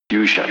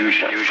Fusion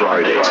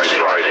Fridays.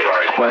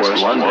 Quest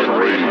London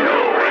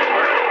Radio.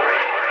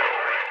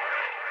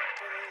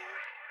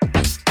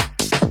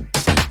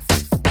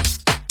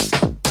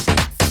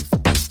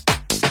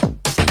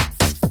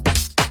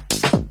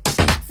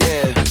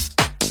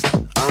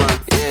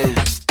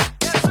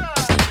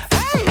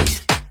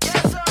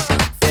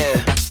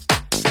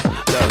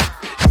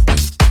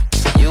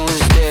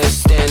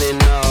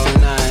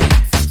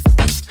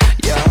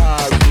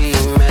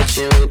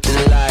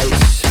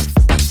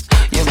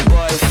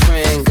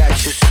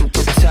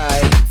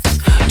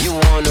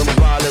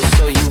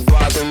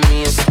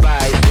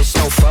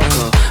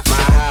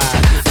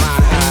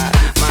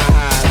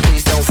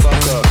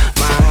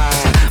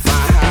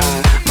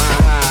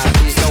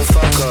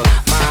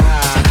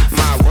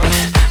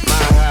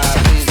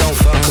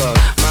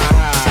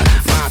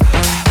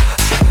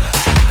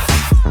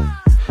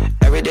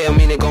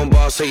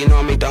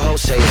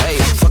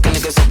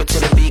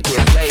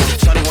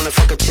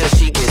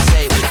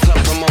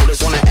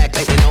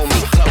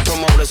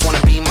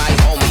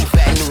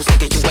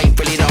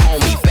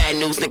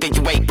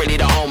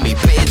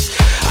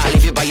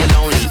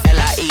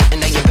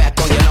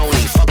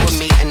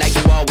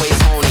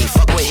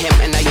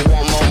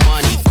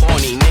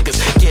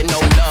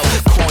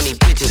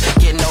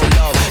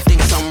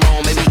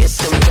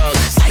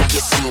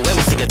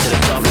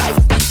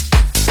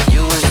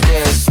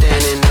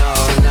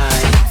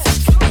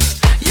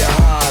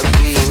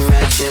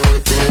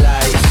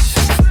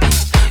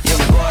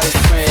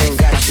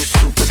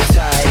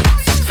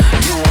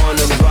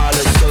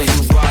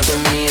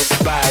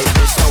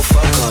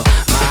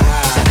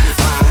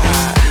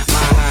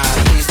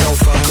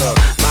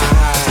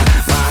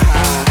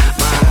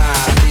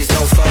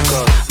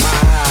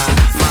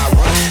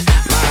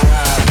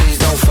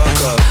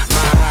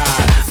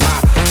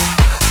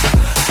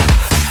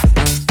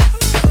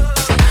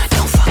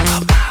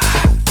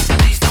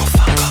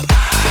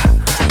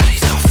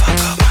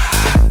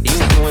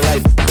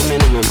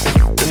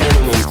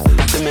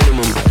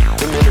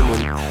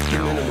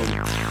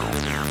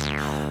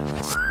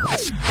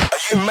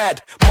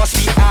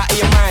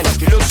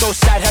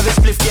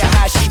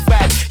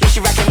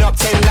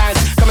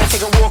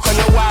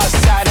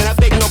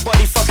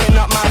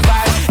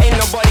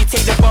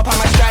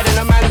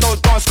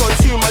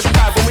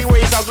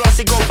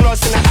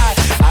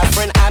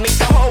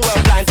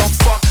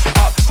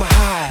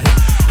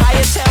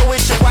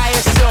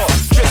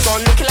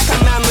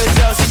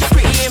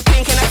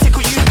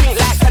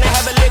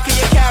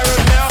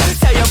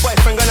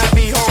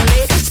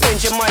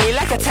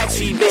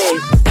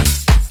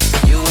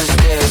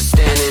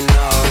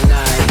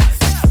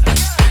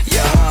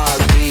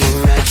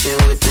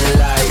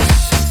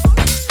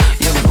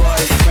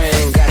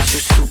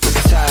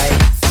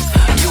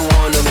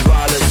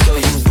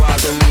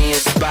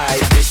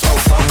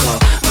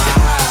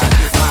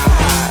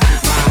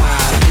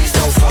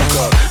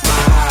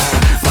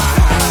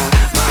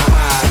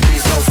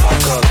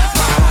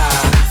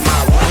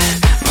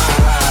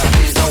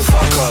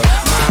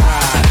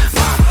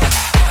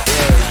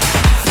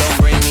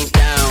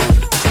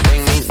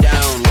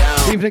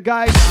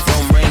 Guys,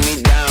 don't bring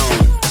me down,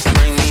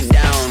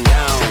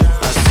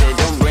 I said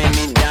don't bring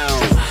me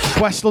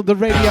down. West London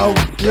Radio,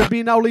 you'll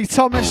be now Lee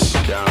Thomas,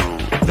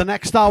 the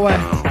next hour.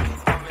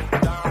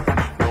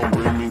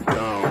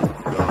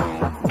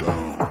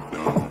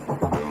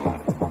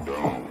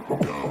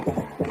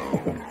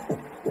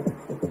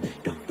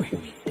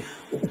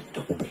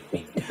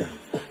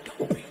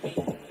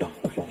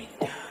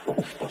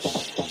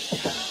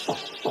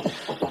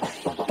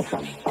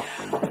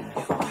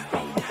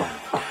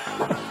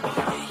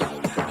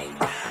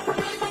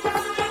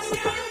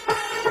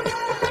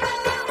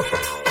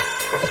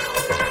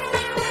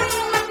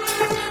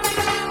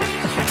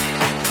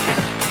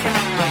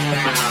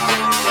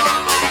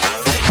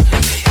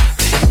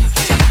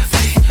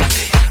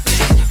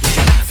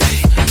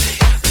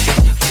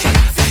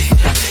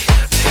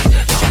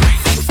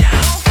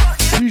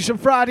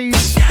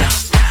 Fridays,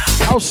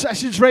 House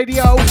Sessions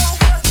Radio,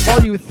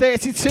 volume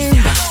 32.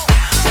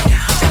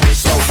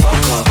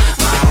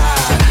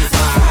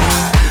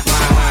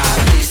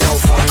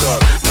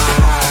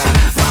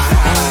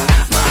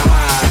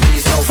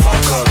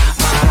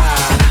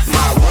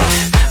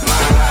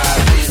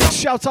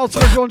 Shout out to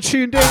everyone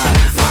tuned in,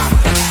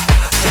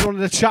 everyone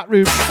in the chat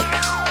room.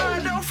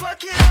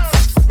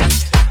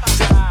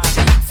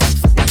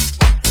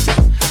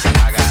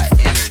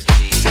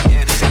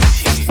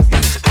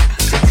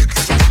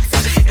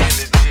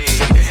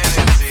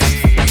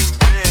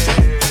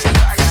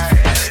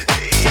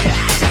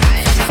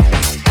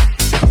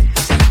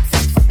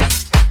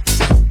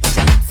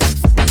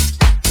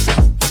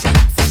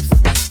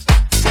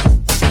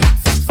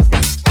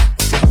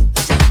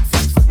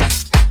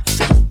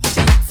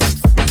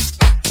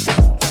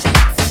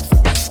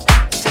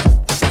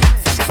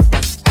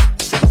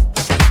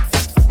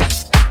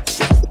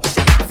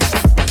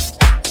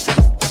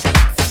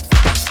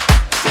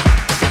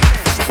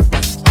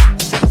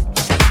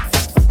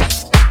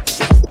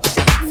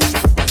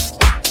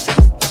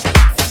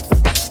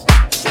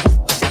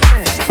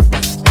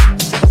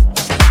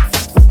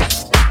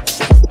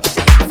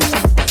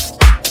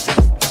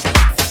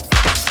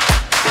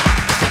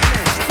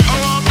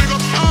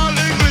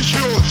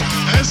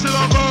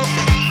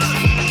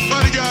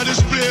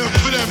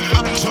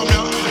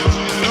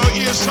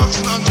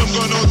 Saxon anthem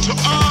going out to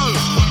all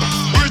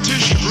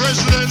British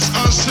residents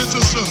and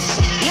citizens.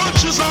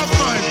 Watch us our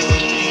fight.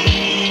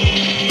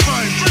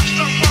 Fight.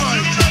 Fight.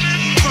 Fight.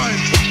 Fight.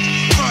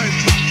 Fight.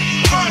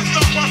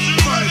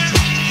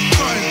 Fight.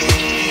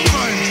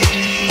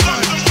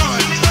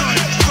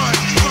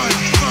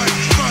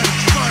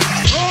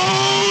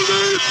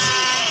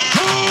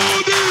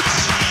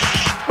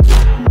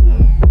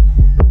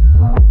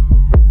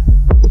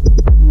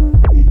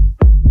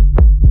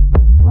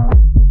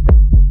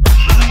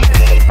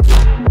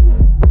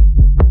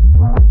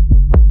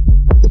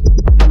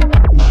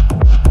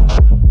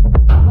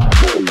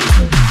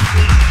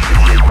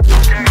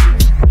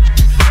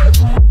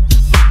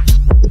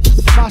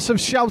 Massive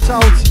shout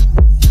out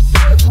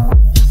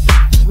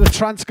to the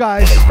trance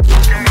guys.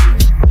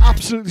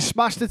 Absolutely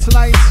smashed it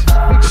tonight.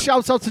 Big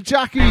shout out to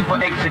Jackie.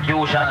 For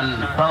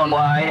execution, found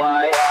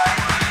why?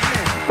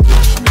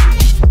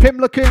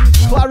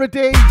 Pimlican, Clara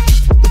D,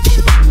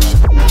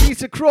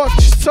 Peter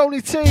Crutch,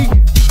 Tony T,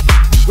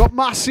 got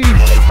Massey,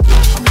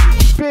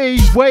 B,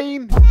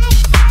 Wayne,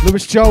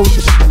 Lewis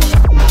Jones.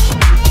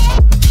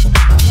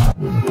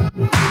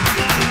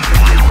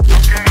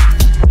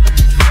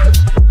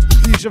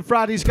 Fusion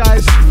Fridays,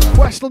 guys.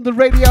 West London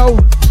Radio.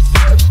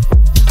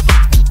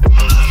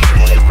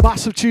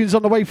 Massive tunes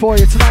on the way for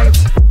you tonight.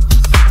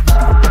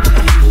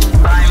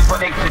 Time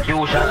for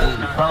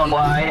execution, found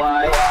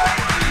why?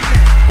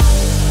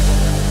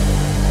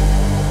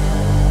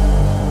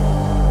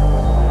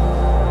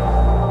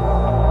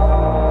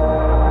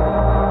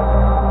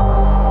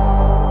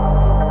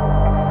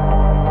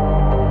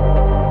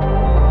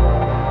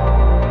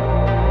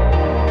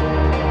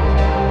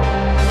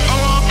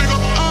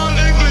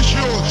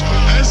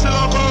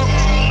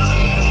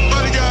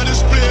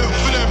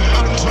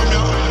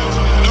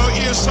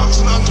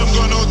 Saxon anthem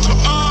going out to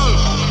all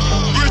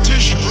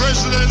British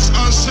residents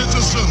and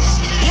citizens.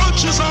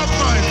 Watch us our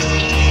fight.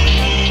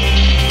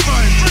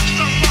 Fight.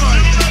 Fight.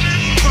 Fight.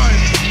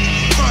 Fight.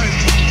 Fight.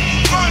 Fight.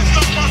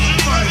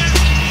 Fight. Fight.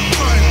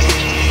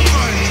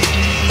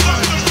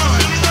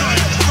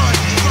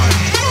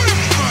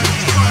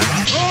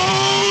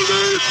 Hold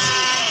it!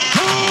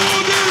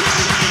 Hold it!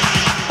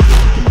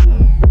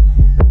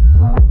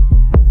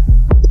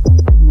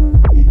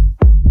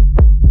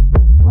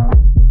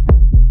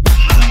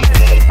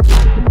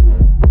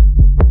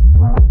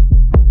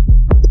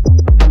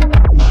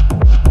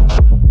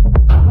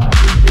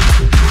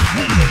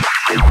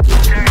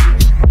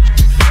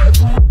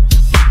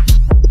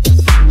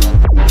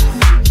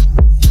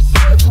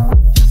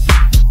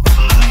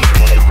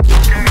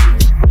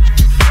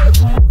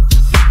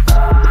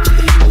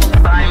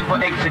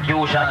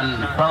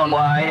 Found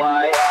why?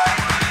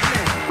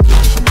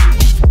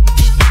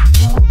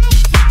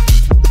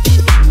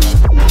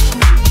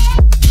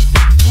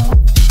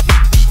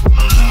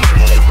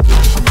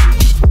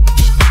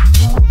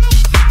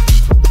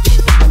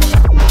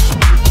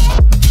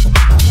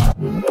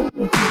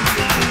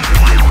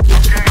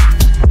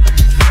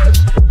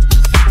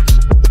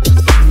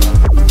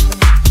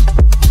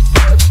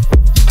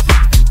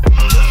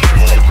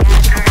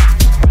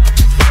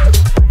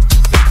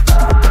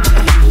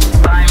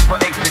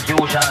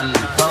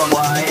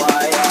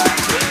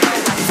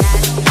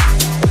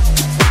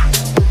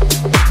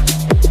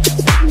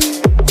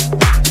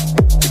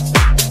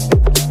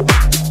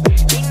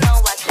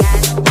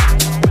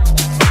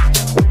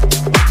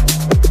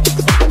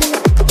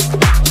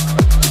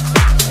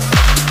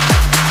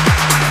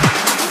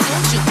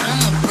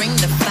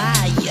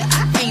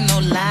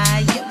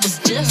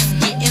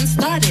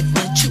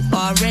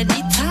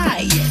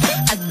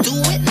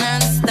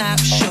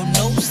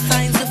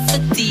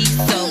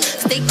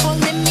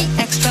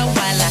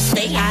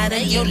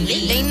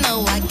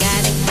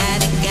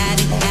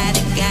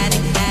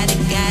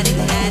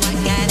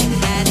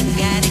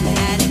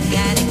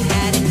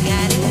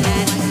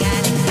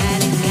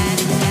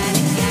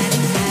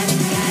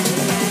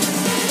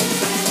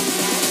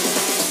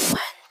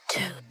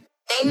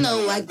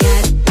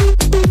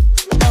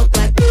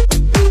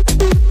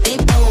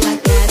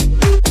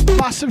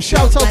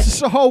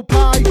 Whole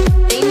pie.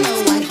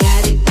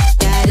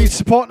 Need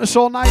supporting us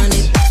all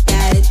night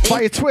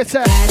via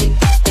Twitter.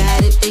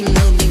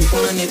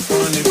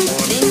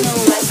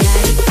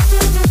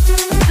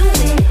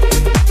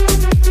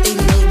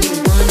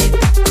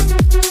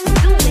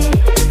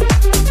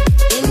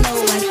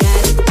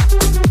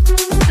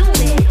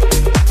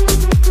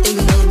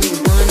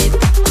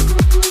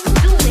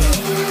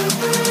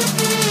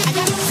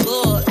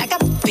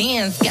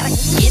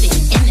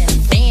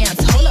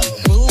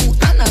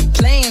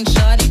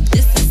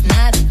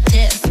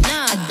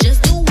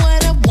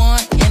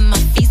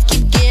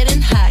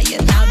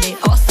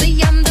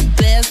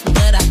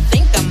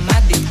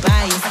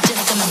 Biased.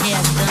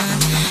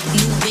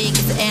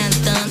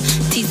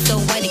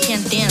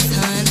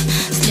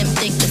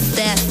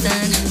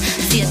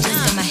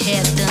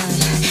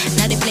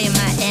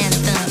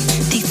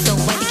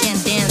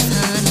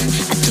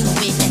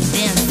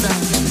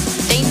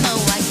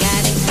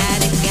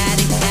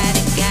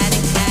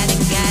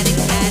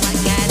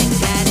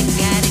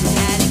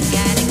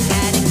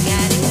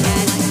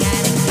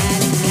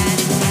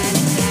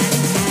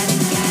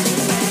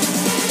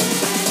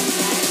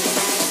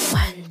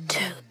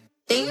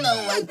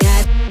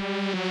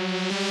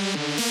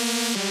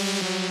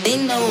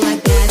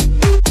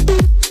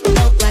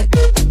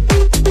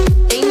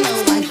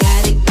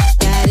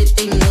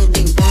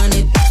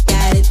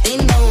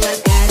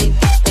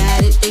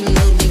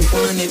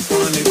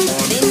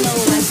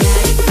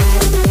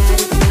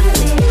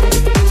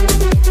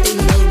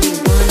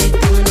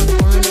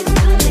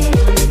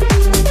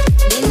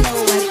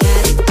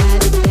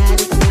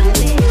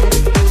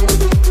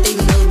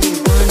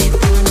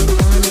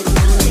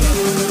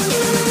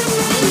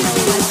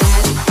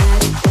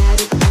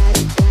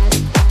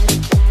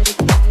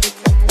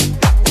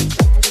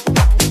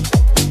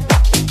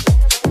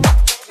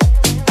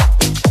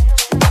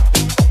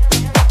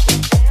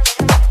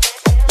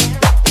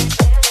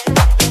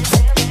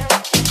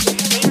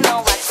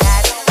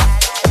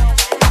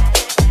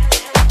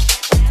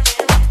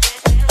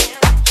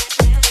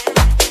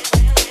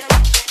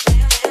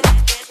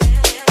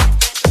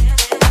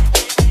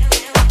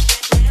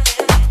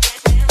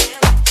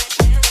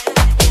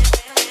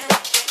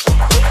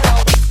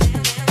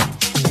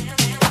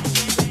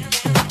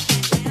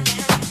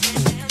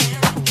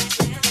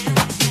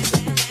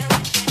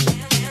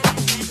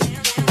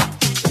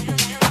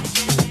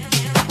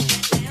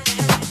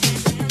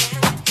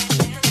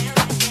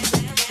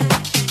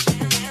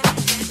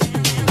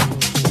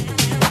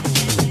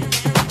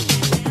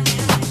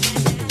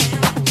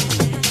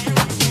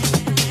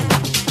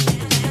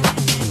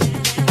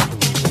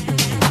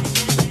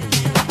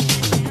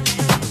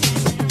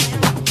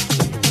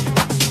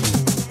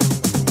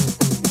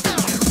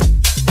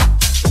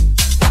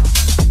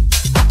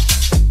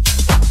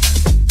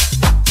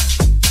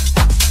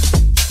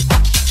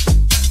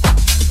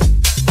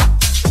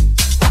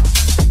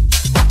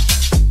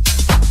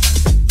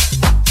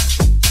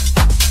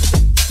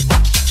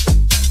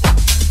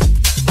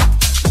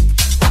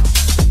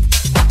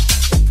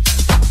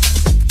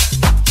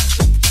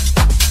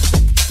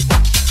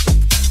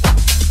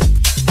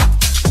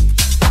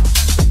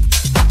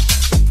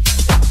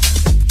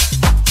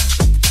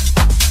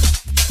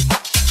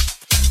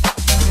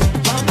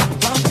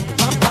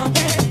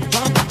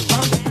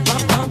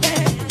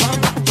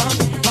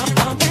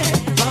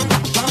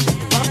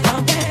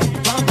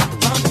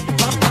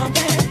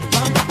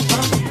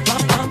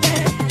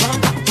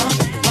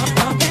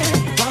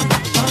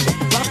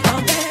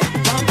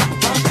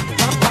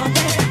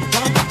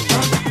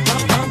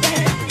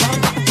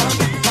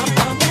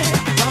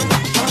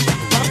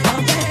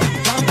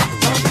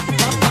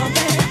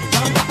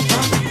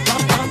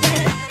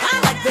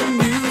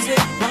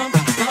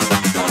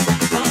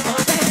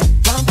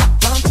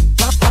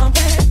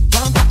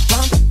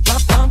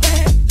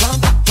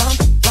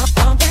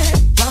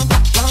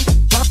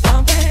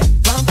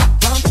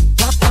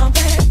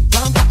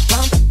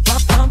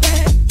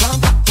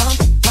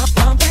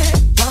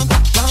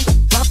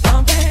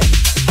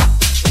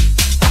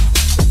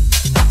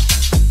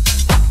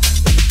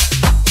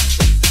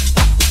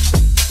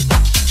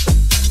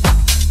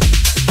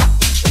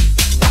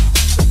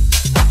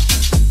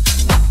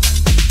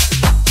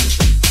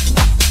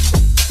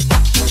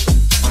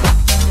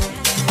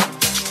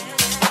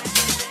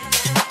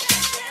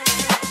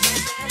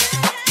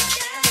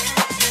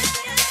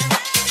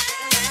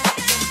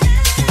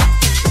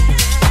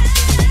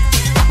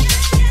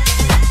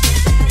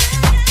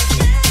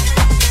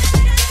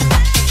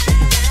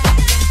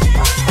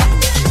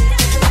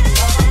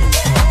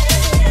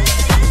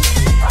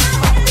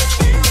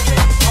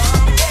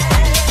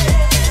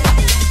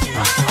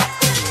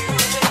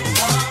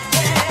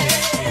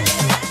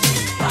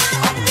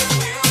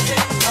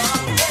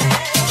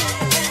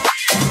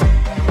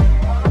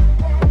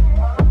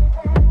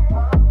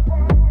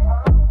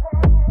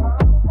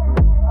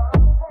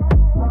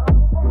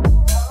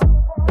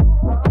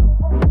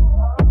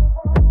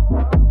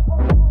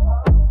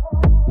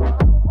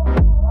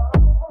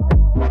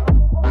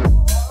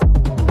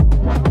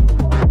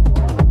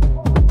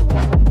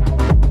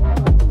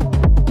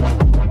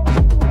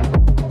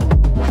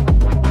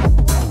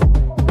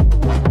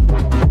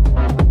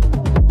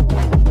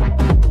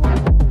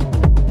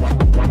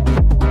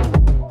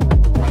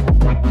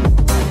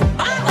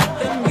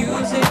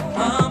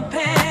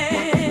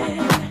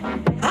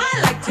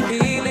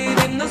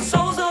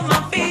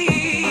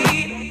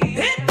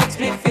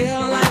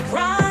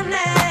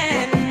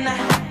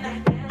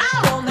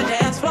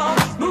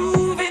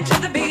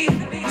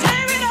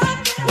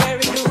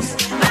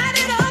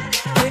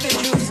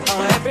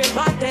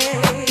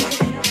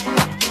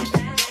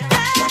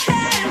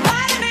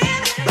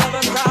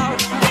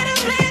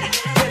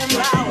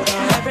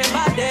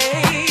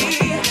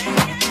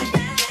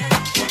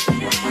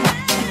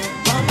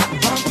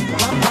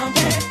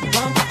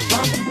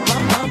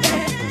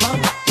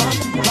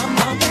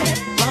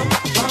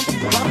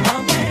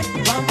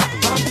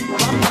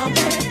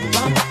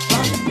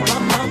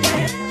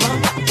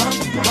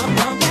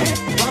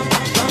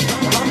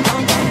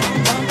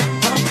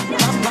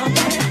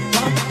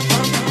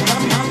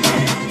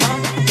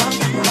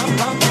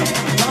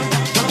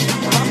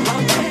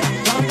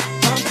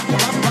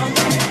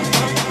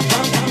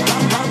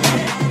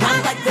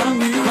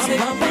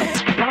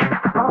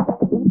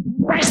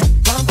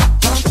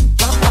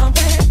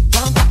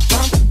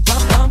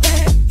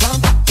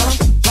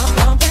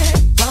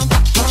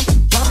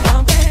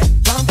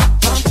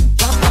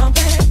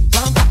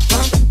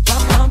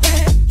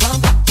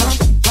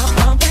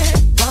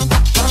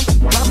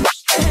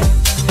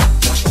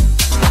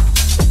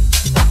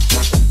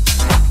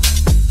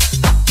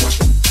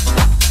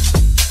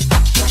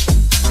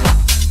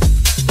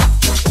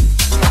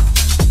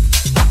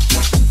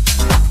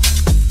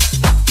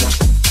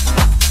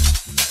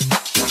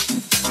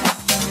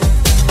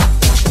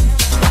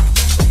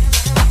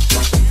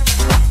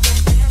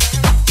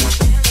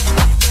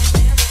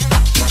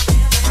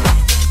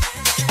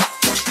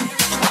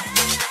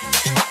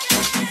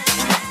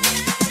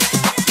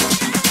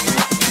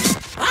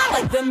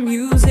 the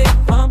music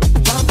pump,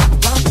 pump,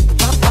 pump,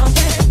 pump, pump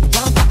it,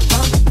 pump,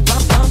 pump,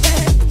 pump, pump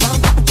it,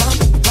 pump, pump,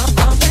 pump,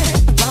 pump it,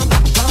 pump,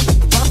 pump,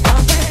 pump,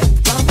 pump it,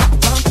 pump,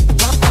 pump,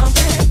 pump, pump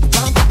it,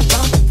 pump,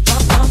 pump,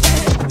 pump, pump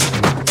it.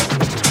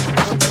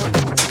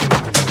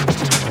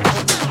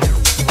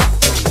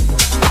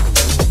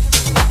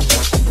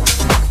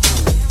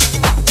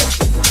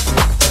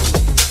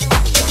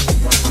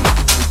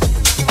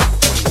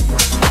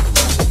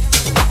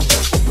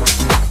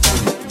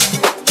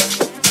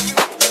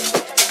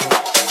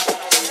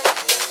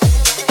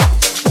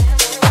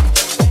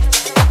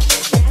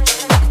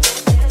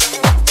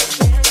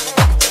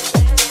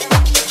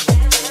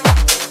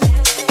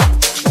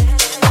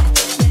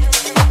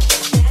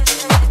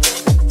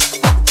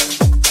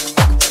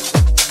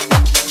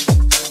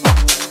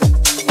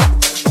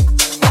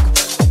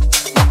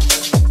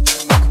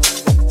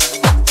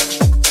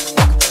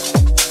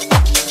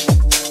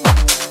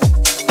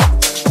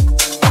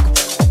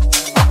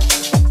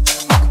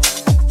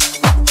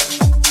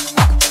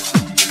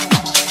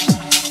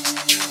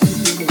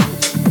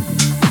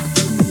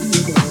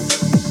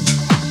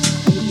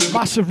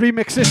 Massive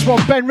remix this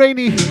one, Ben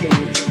Rainey,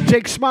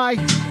 Jake Smye.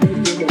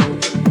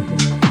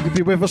 You'll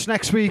be with us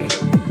next week.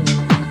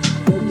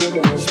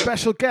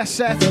 Special guest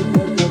set.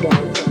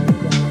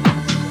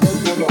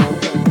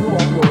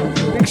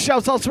 Big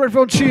shout out to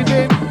everyone tuned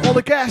in, all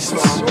the guests,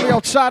 all the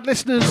outside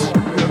listeners,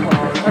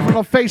 everyone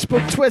on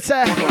Facebook,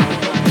 Twitter.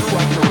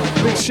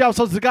 Big shout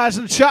out to the guys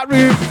in the chat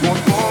room.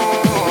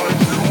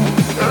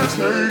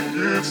 Take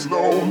it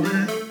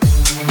slowly.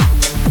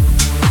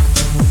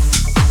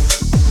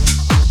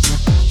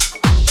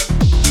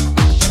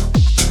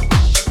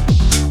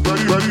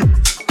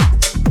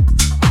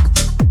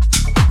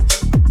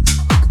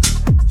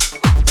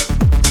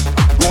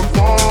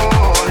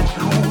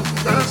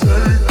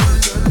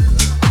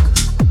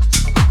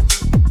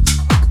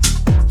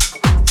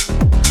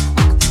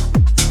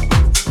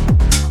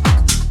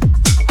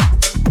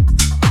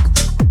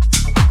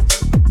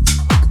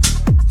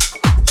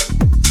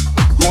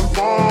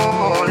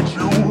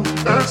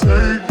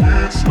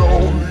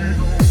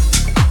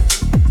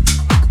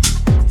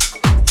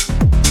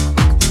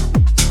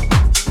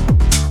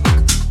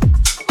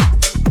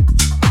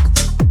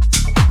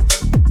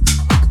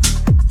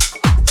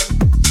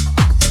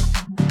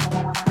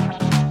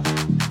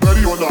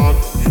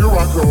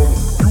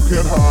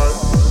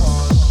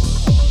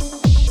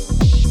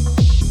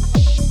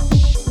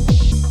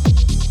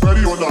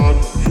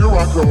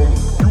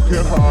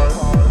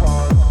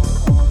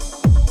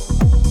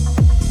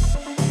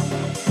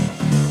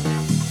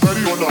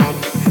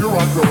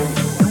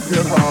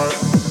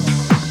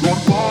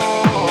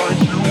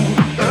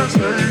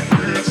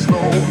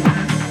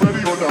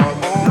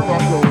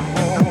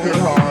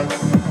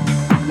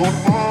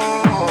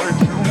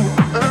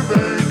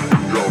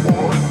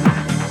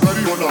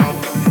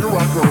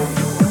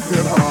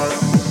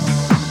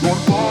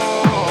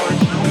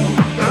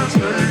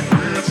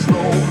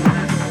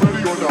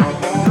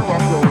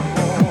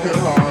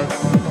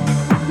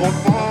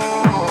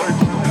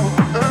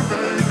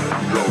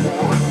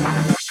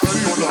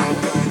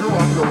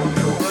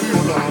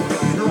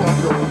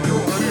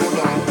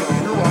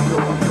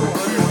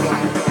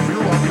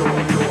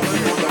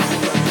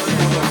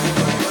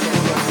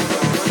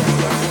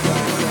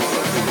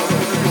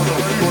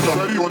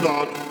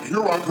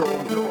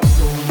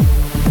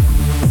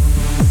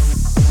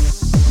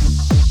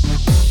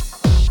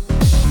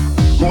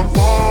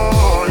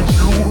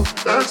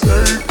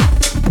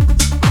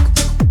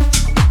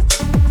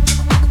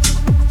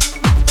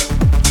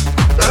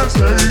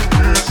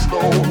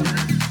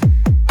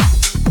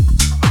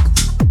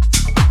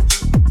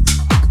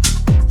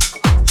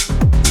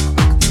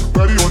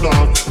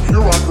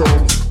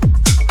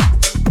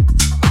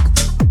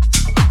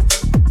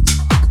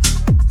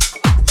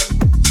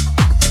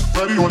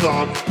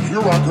 Here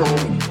I go,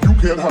 you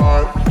can't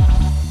hide.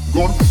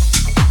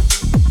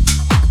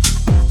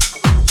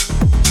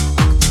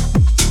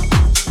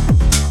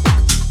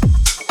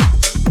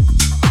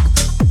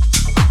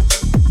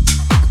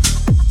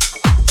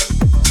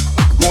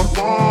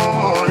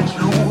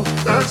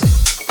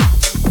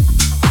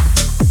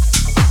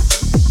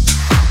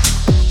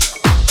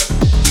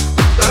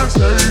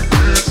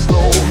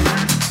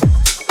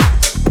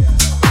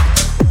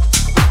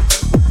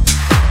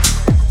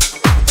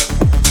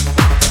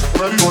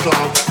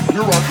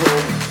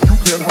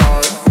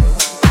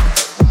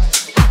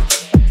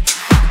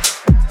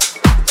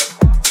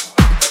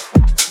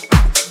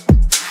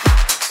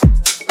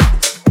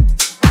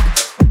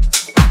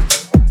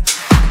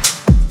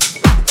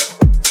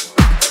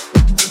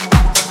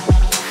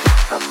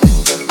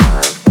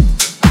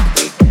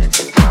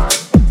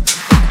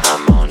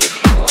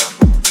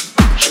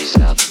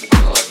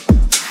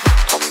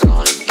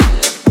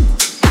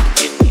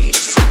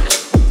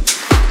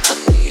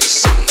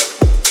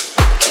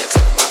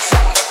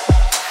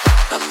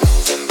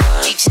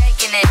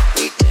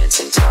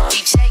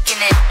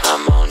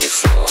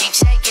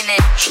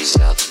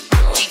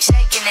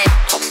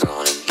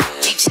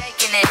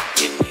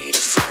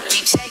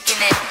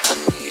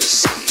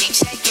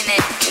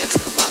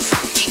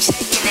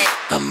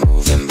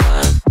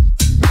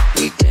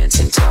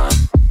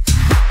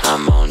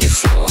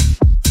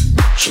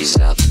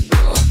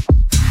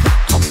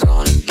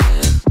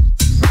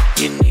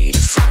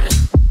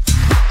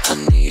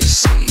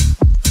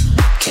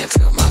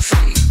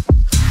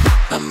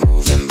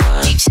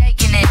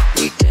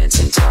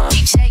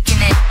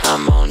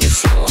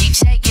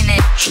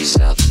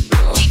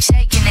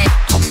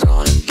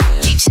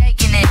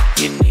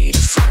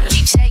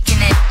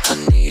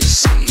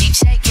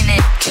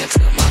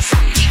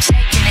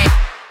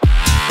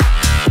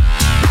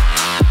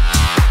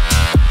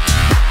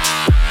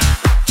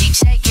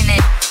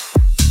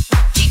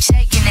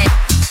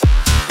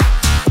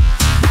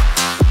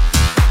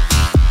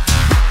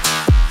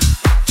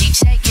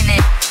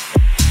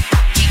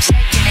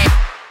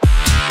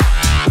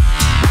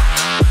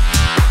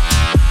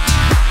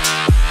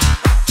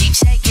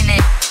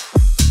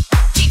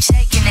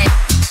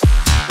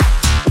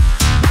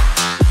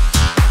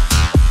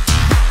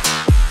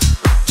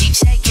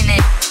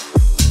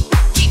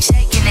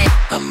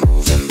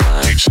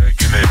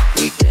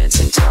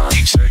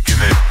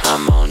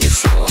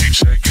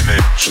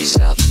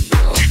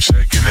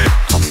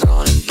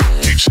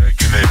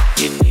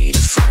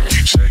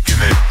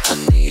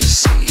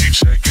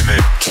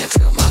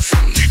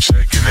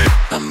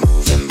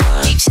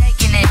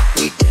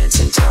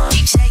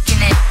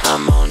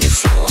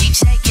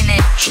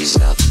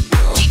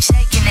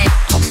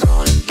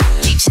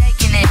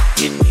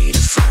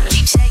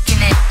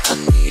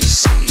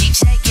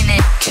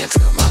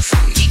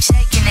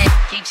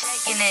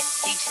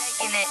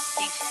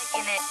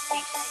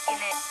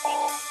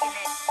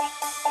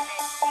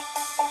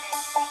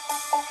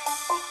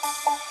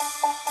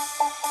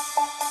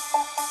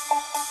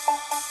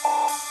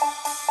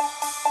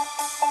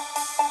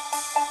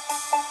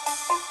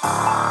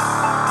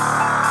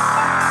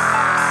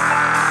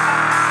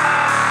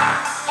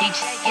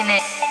 shaking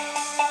it.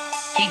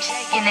 Keep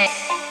shaking it.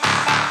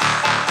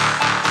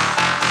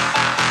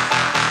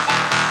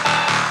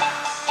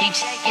 Keep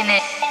shaking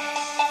it.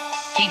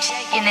 Keep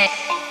shaking it.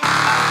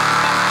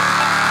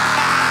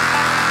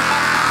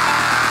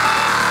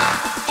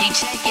 Keep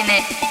shaking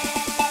it.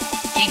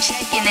 Keep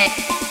shaking it.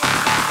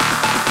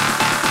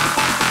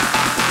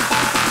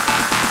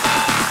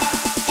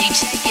 Keep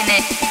shaking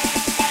it.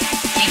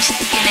 Keep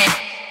shaking it.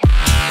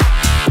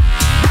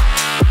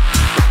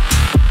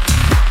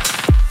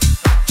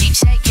 Keep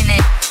shaking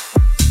it.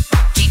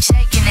 Keep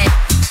shaking it.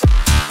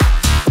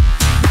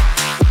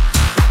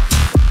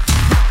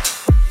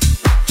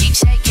 Keep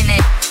shaking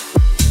it.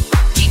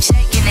 Keep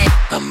shaking it.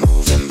 I'm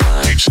moving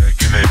blind. Keep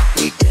shaking it.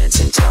 We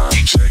dancing time.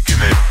 Keep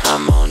shaking it.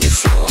 I'm on your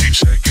floor. Keep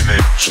shaking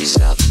it. She's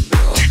out the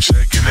door. Keep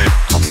shaking it.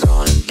 I'm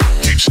gone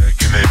again. Keep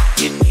shaking it.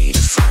 You need a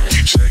friend.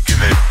 Keep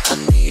shaking it. I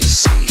need a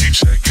seat. Keep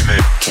shaking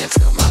it. Can't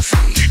feel my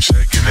feet. Keep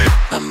shaking it.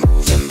 I'm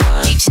moving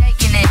blind. Keep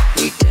shaking it.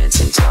 We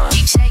dancing time.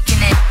 Keep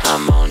shaking it.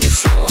 I'm on your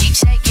floor. Keep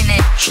shaking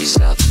it. She's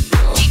out the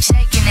door. Keep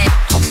shaking it.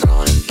 I'm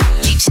gone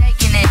again. Keep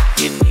shaking it.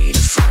 You need a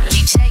friend.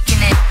 Keep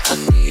shaking it. I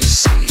need a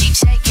seat. Keep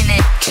shaking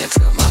it. Can't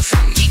feel my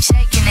feet. Keep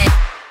shaking it.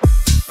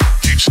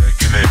 Keep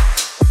shaking it.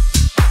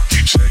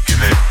 Keep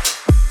shaking it.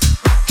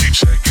 Keep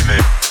shaking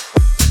it.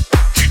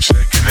 Keep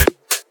shaking it.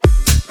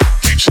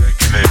 Keep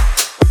shaking it.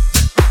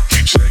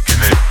 Keep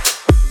shaking it.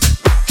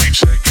 Keep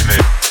shaking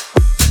it.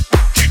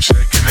 Keep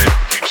shaking it.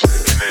 Keep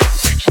shaking it.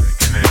 Keep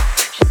shaking it.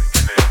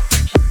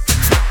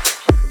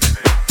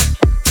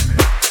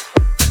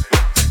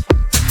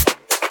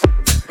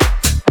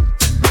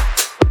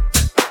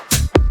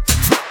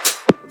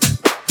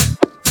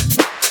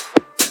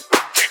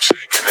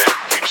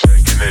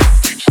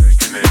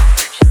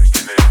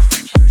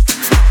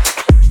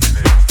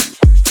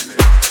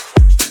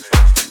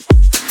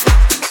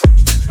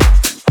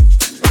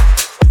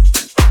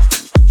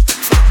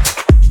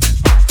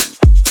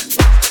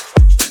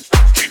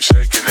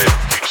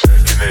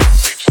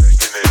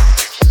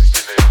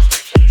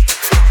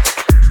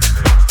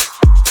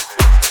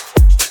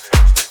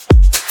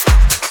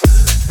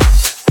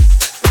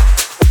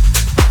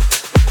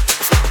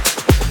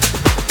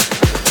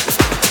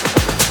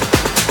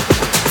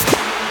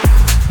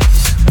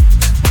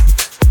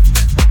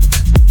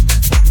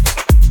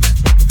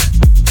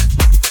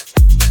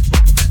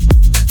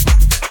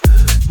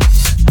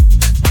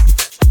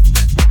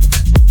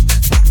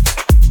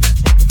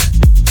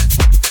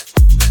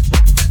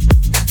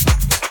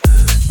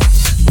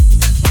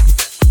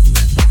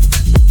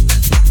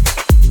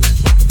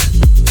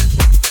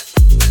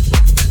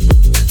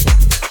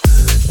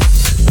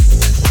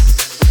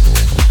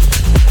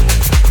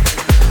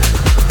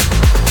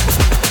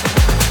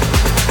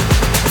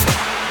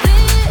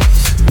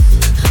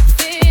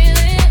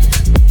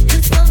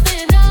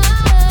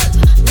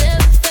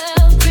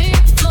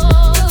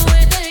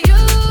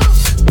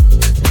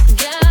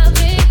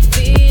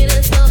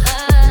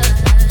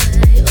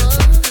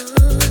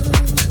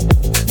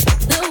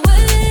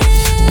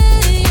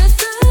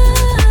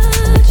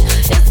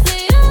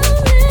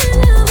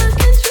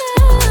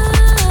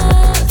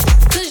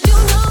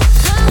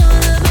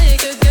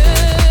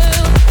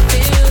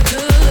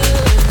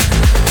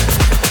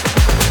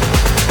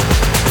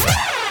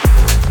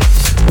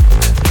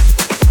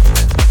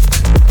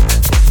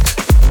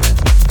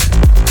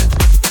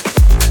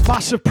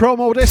 Massive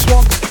promo, this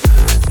one.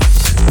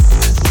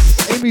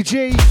 Amy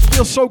G,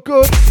 feels so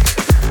good.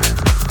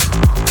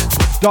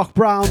 Doc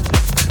Brown,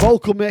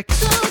 vocal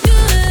mix.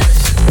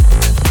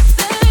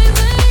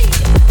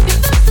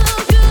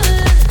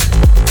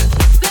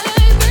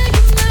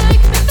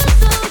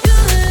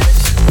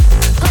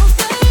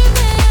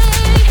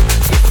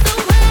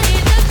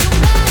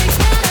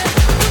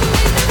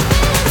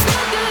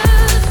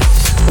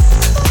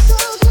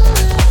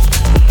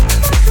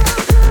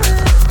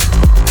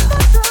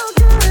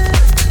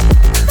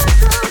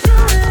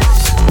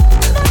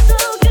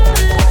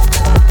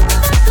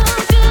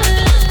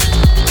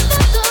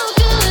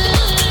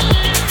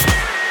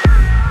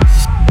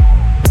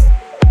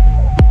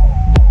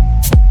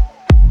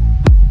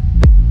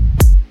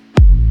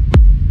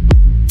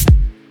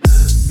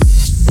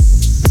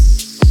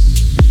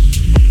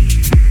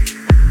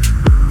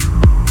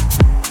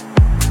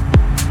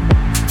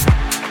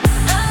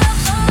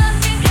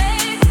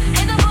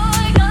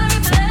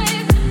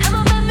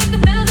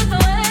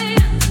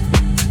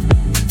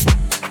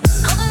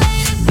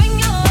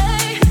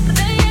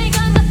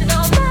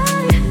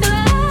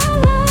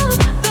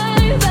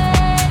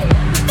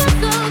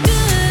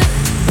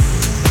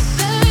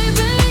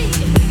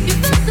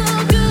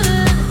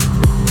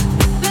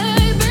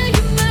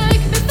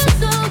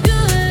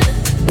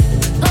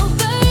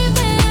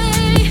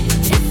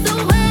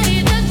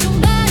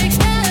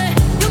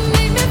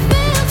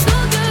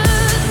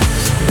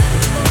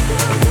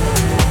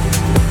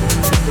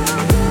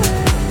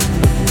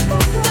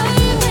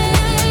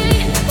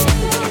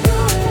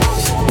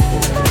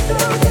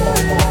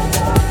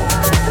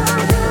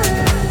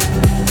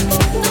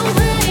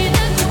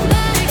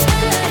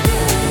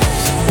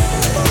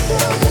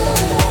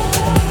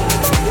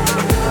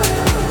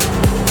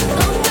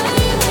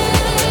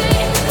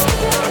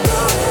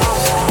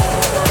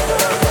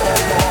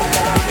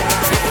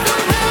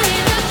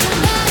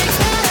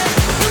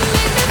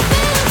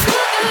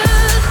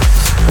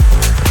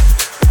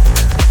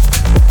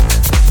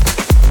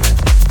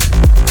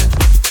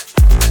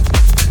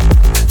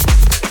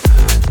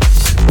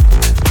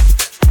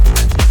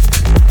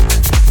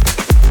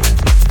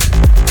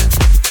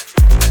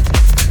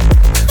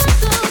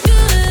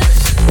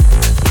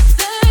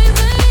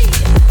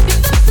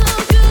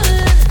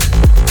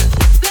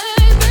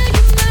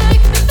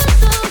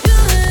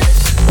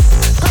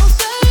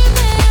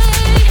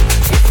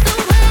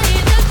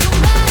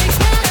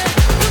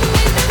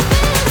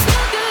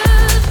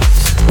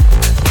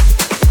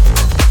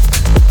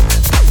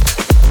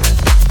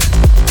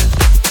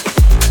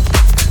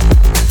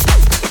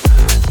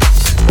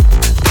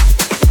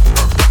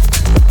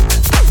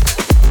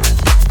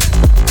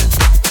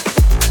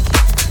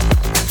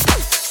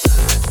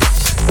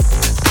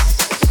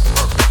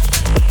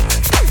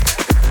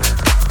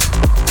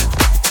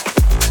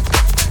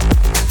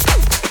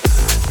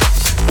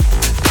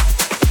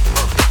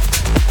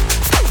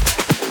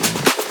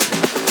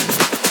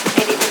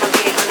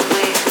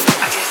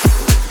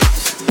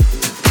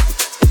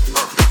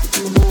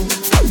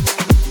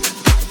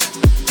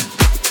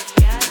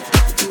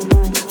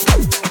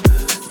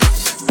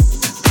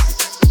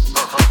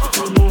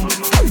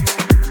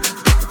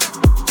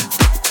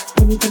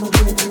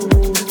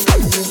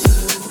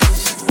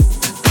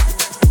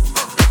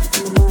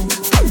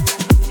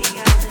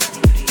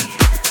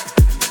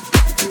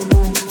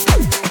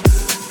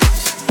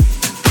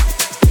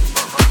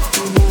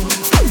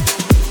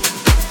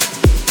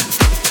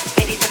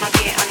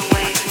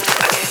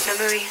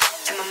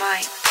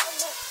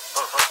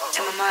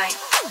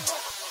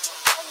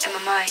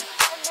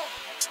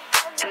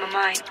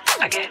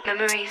 get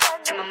memories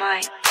in my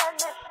mind.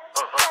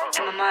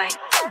 In my mind.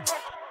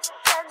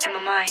 In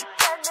my mind.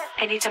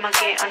 Anytime I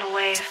get on a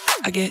wave,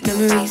 I get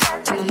memories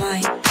in my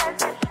mind.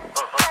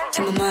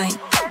 In my mind.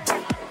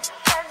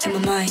 In my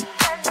mind.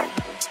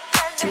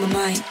 In my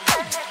mind.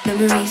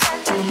 Memories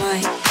in my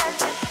mind.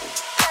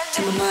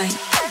 In my mind.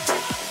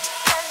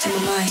 In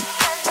my mind.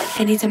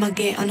 Anytime I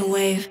get on a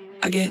wave,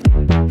 I get.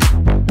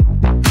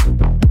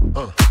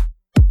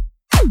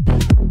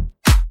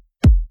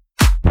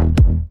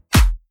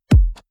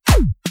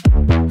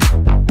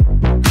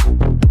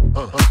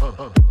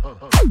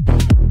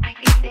 I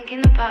keep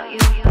thinking about you.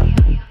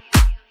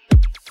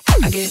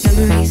 I get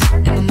memories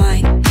in my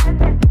mind.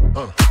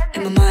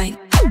 In my mind.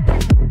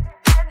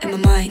 In my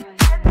mind.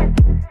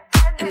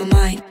 In my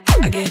mind.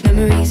 I get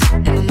memories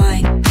in my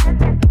mind.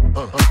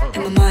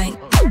 In my mind.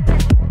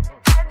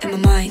 In my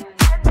mind.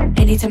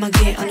 Anytime I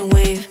get on a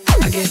wave,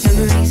 I get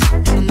memories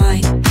in my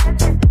mind.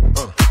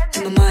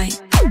 In my mind.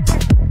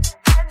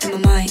 In my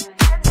mind.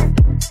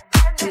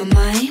 In my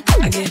mind.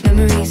 I get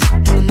memories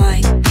in my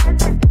mind.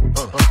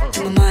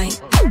 In my mind.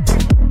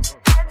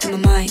 In my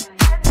mind.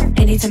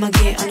 Anytime I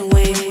get on a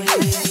wave,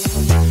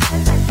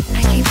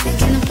 I keep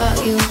thinking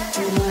about you.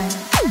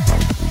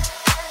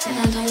 And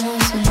I don't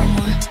want to no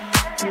more.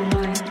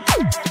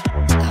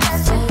 I'm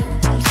so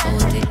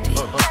addicted.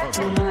 Oh,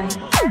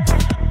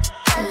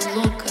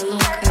 loca.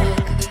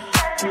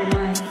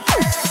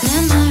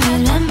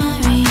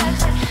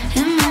 Memories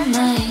in my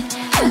mind.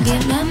 I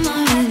get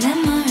memories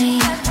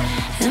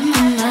in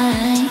my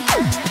mind.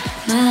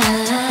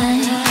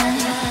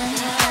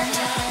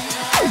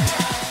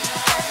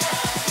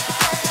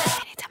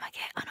 Anytime I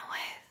get on a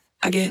wave,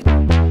 I get.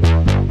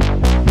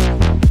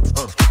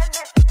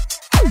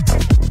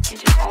 It's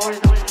just always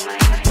on my mind.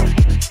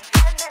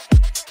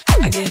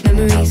 I get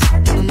memories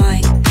in my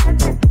mind.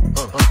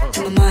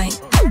 In my mind.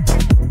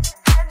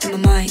 In my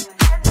mind.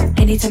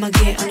 Anytime I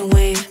get on a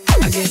wave,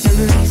 I get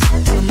memories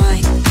in my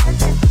mind.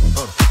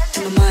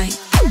 In my mind.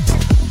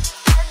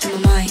 In my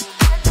mind.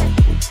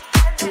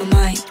 In my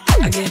mind.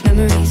 I get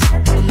memories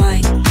in my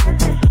mind.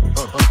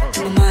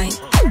 In my mind.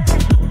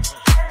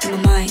 In my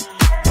mind.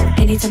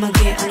 Anytime I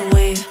get on a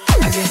wave, I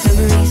get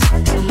memories in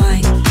my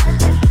mind.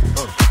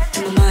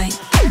 In my mind.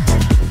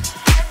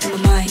 In my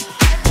mind.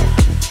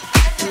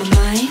 In my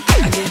mind. I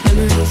get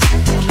memories in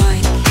my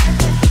mind.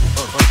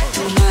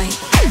 In my mind.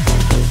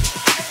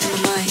 In my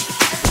mind.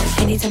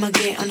 Anytime I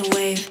get on a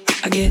wave,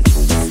 I get.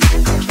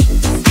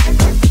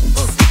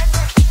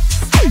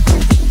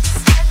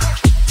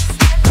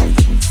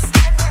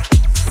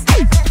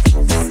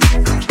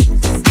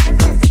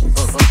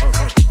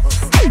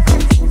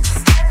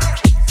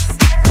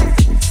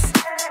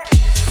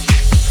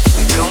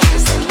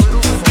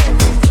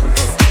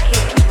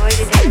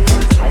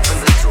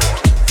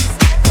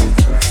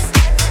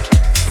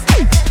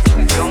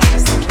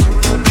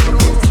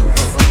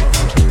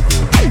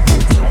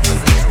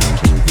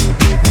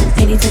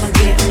 Anytime I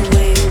get on the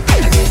wave,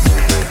 I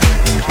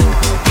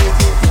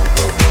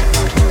get.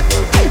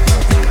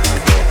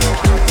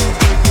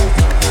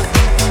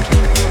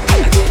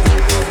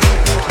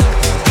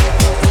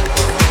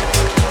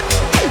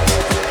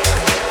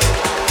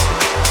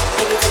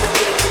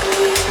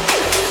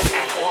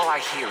 And all I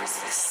hear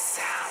is this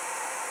sound.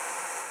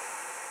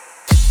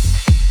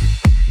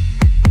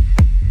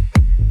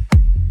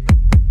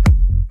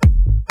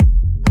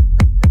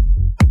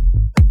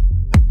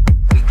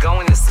 We go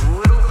in this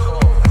little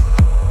hole.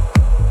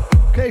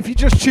 Okay, if you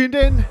just tuned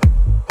in,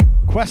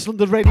 Quest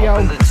London Radio,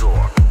 Open the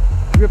door.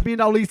 with me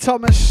now, Lee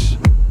Thomas,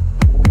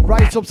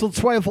 right up till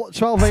 12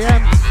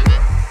 a.m.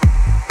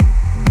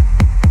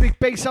 Big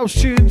bass house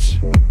tunes,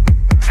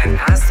 And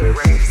as the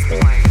race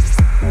plays,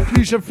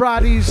 Fusion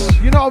Fridays,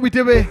 you know how we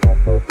do it.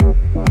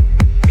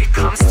 it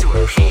comes to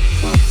a peak.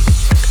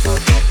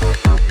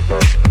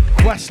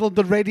 Quest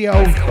London Radio,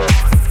 And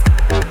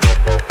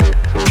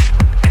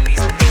these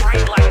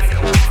bright lights go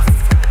on.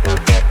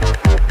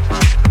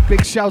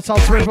 big shout out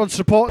to everyone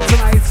supporting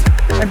tonight,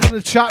 everyone in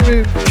the chat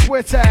room,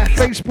 Twitter,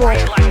 Facebook.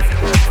 Bright lights go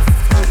on.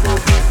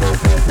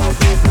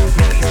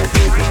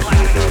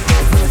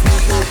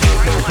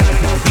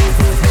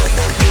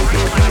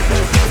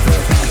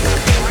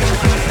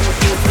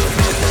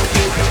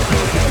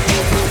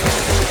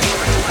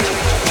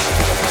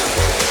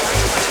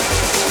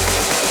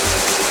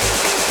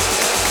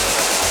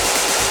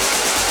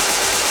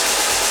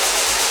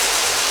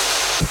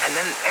 And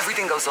then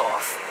everything goes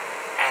off,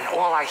 and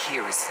all I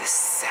hear is this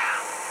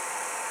sound.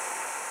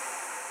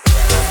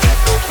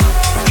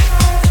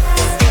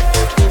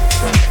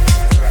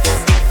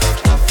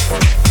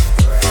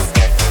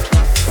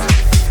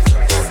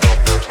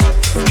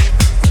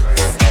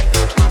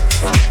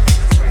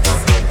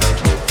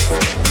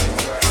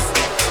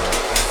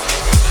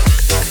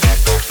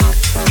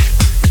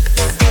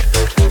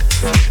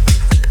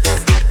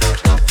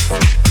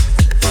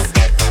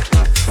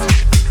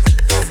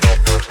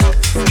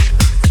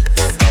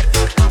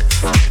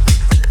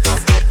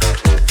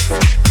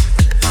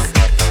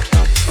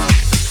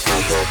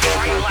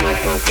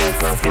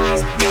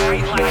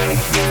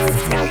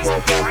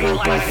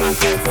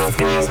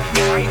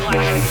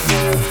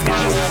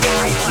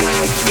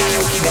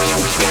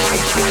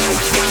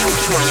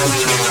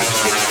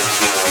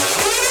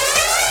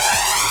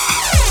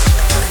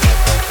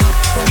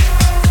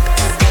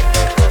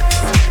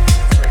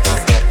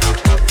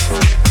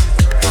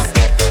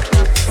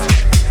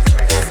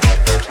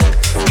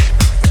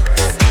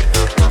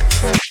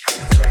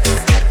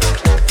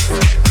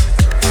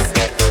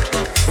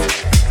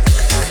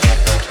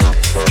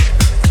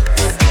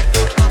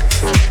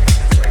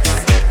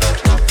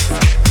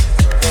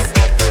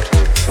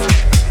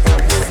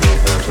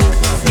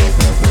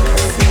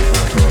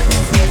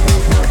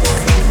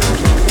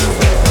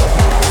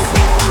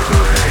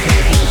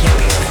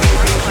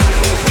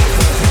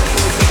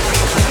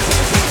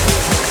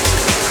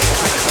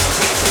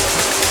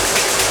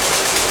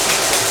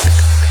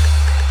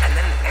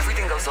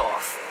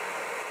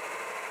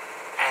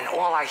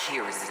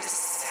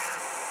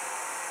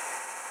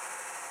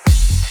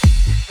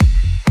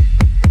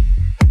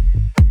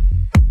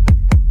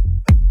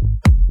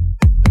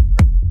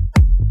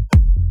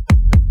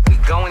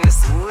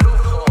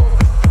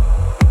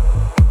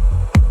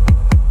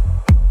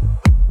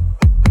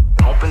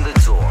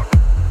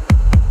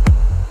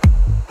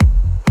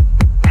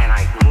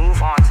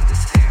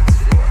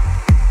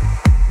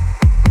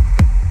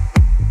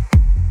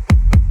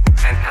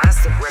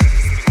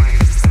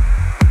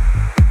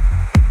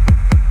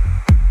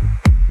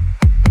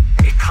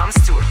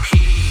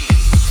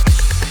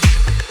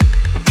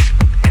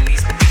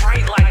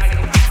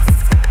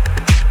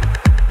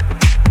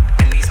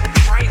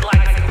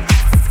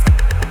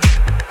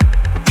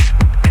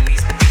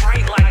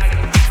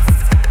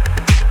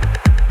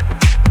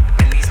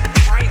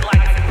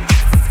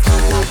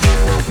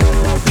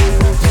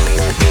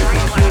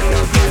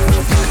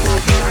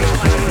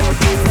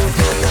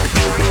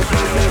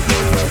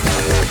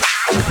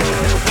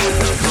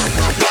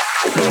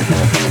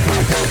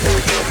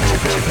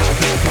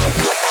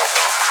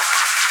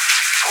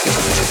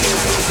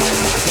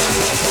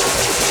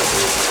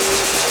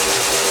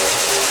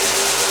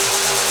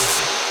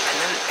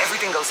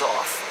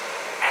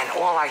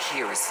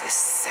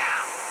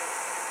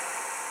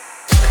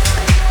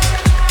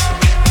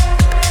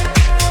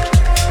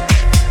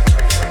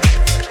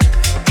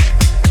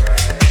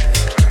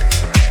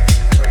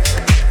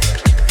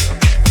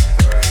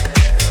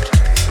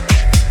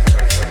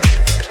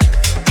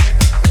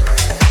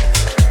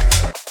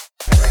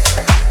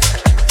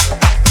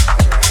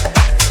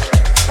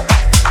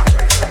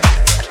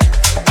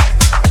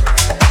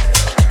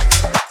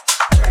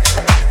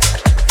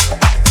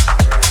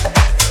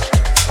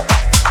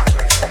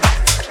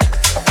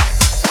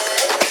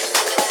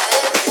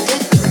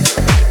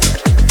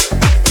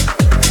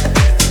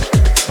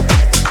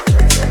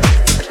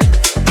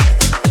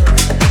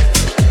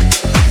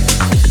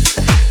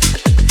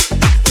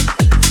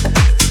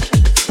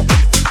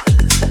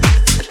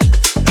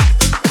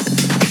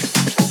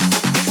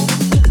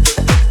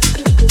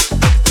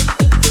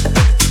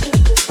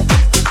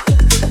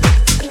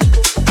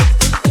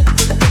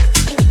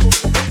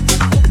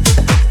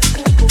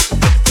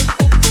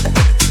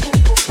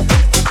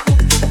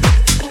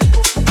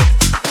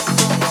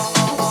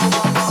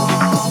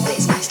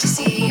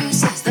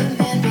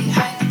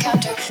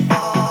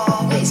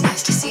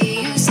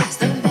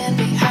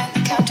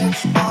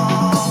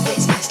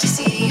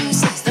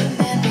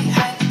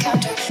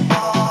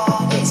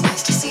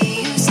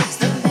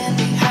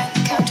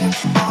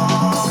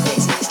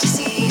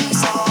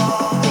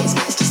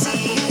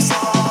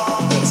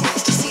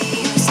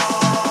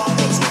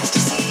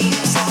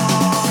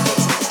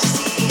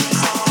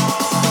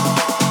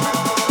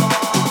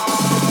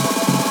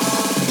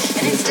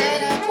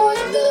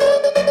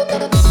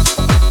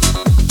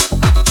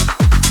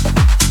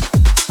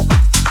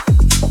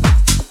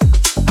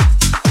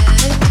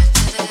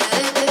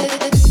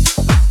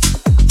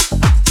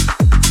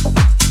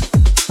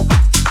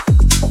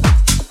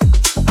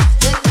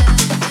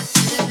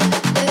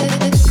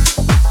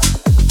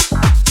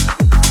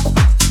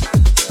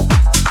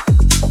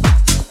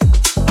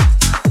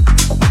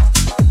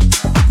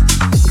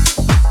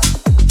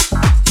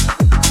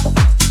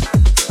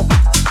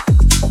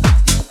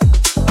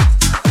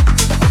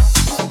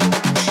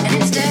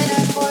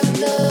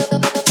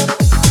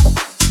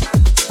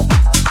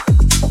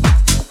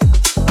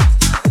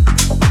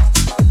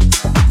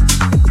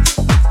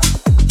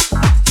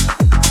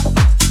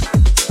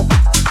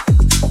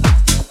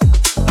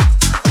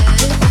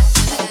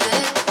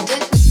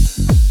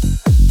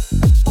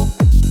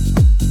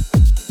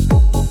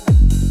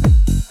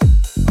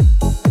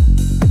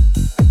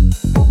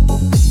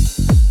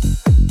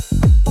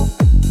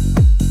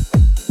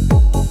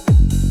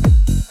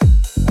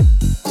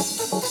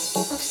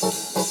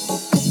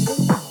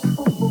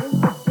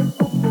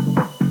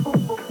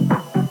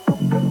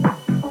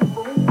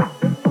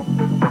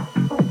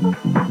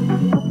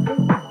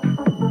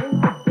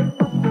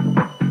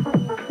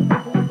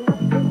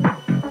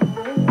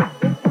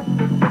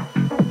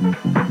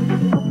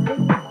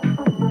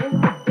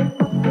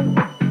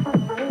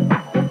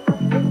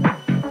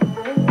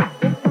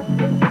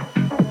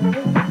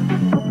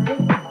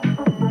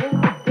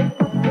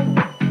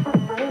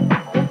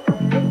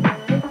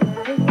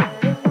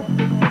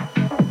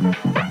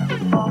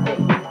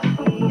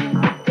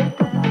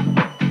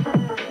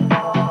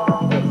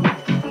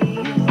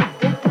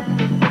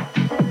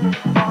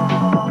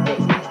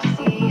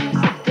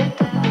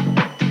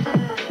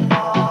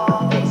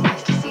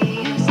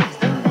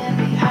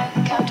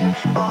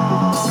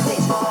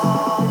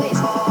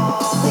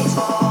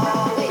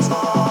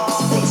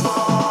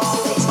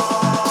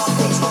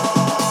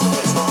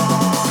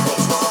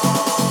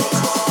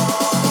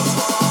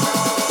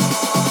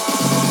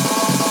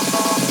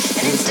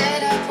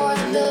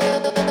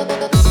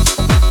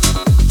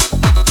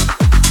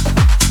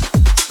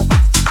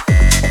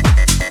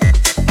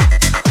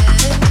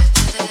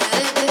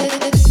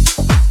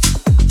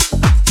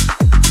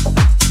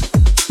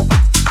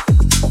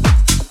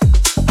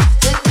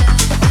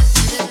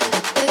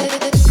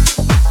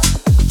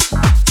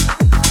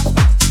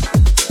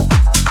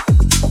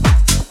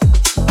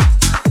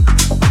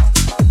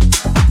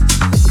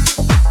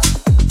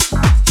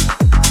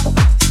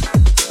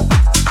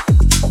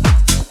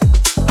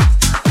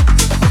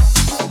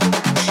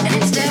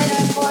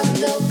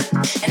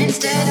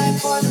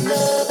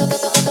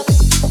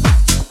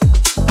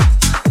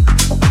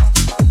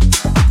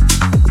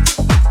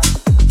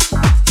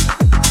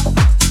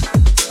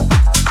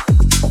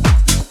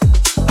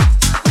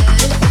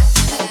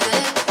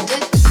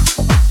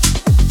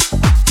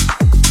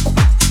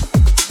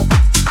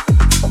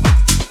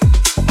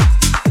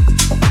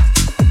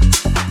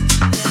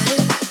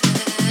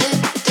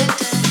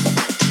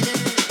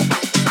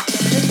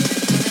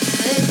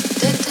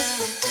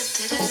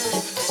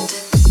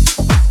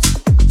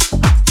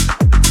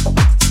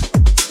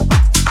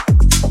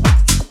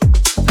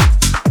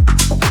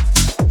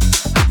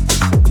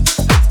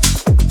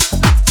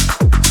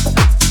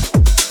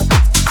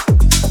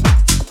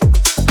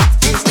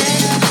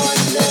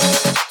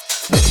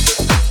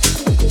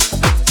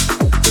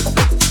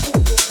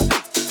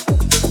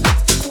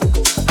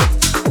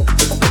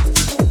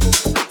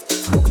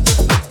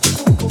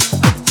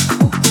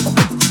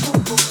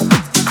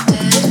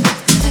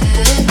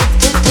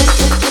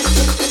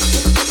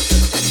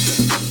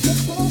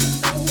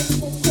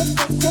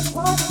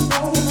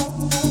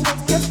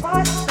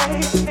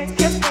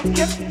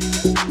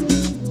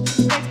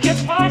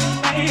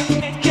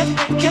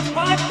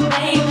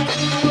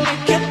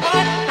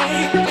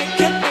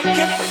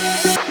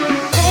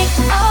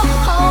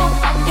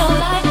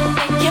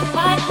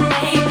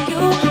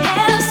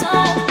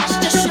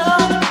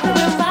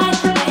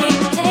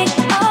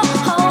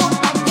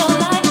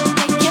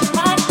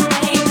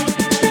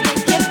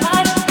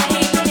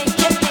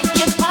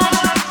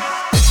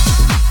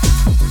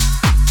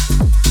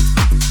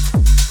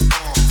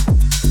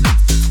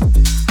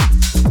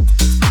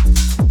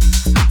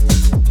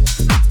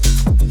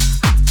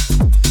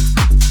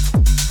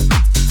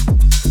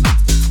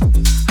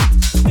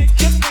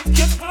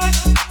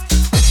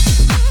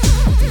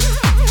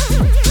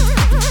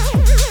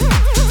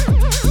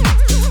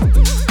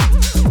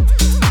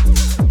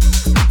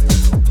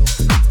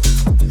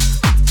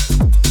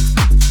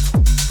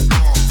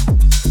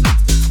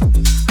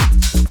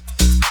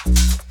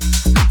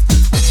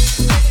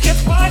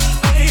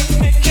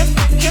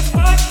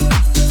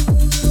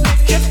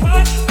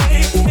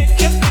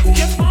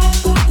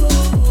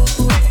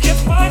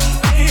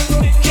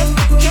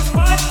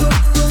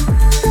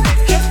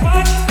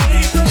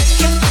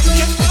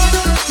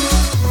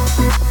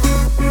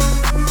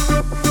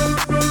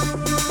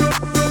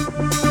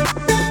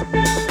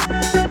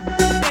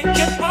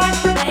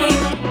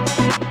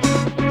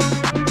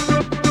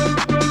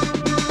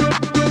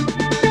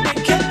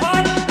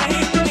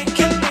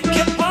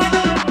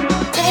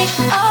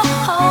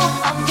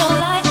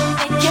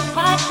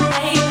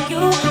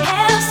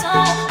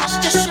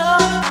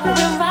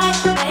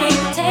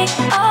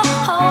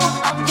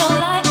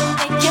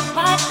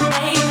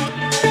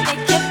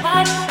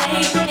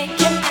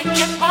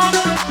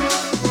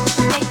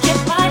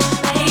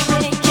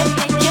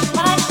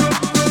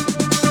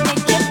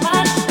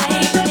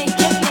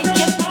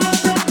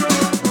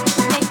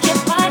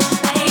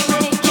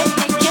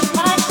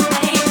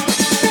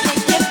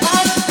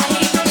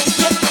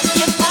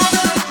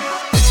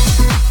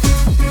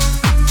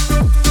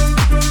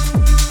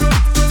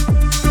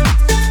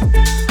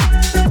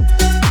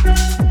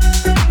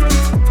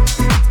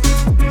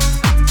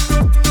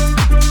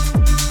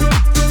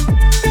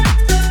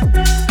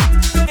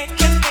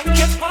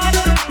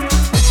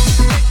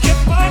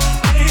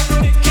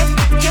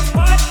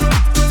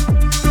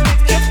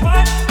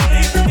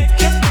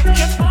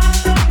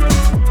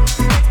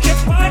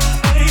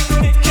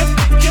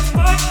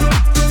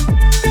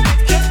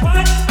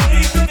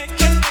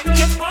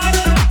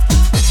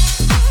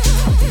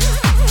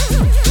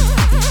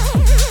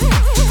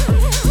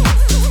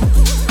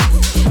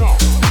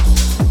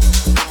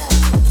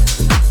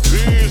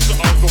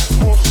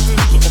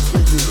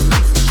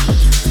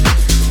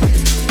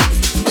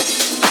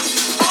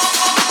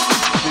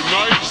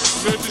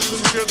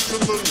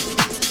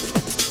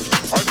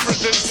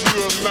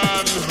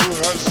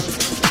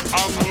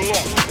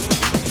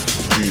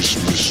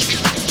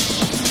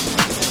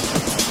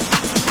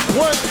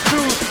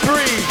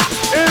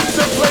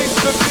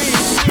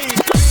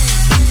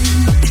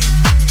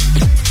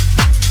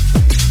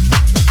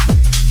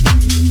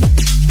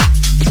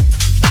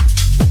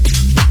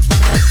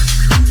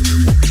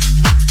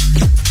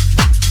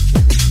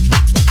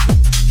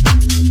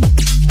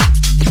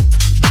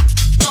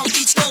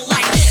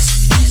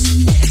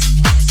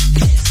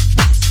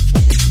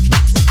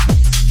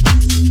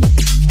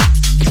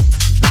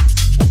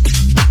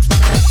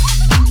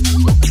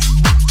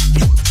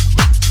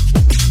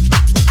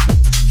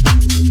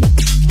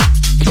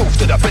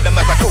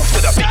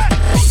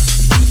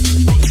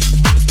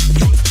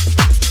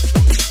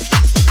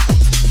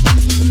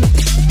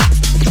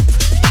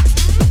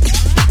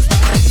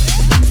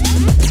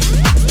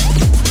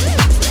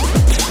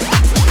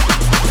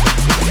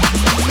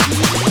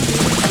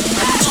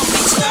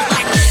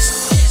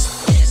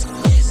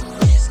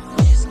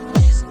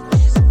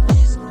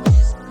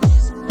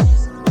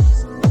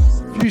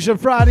 Fusion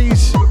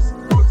Fridays,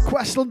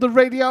 Quest London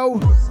Radio.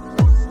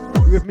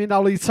 You're with me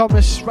now, Lee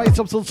Thomas, right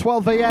up till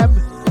 12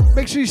 a.m.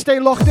 Make sure you stay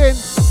locked in.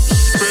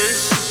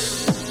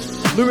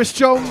 Lewis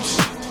Jones,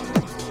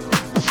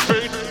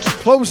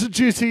 closing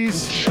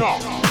duties.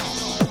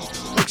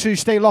 Make sure you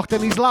stay locked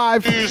in, he's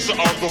live. These are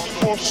the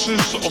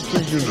forces of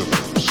the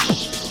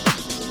universe.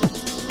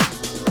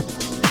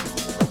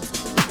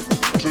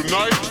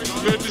 Tonight,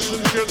 ladies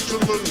and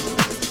gentlemen,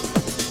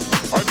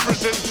 I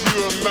present to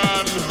you a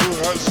man who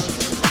has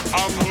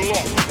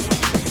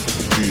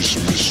unlocked these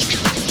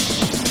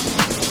mysteries.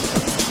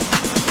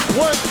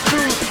 1,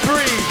 2, 3,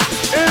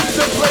 in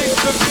the place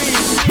to be.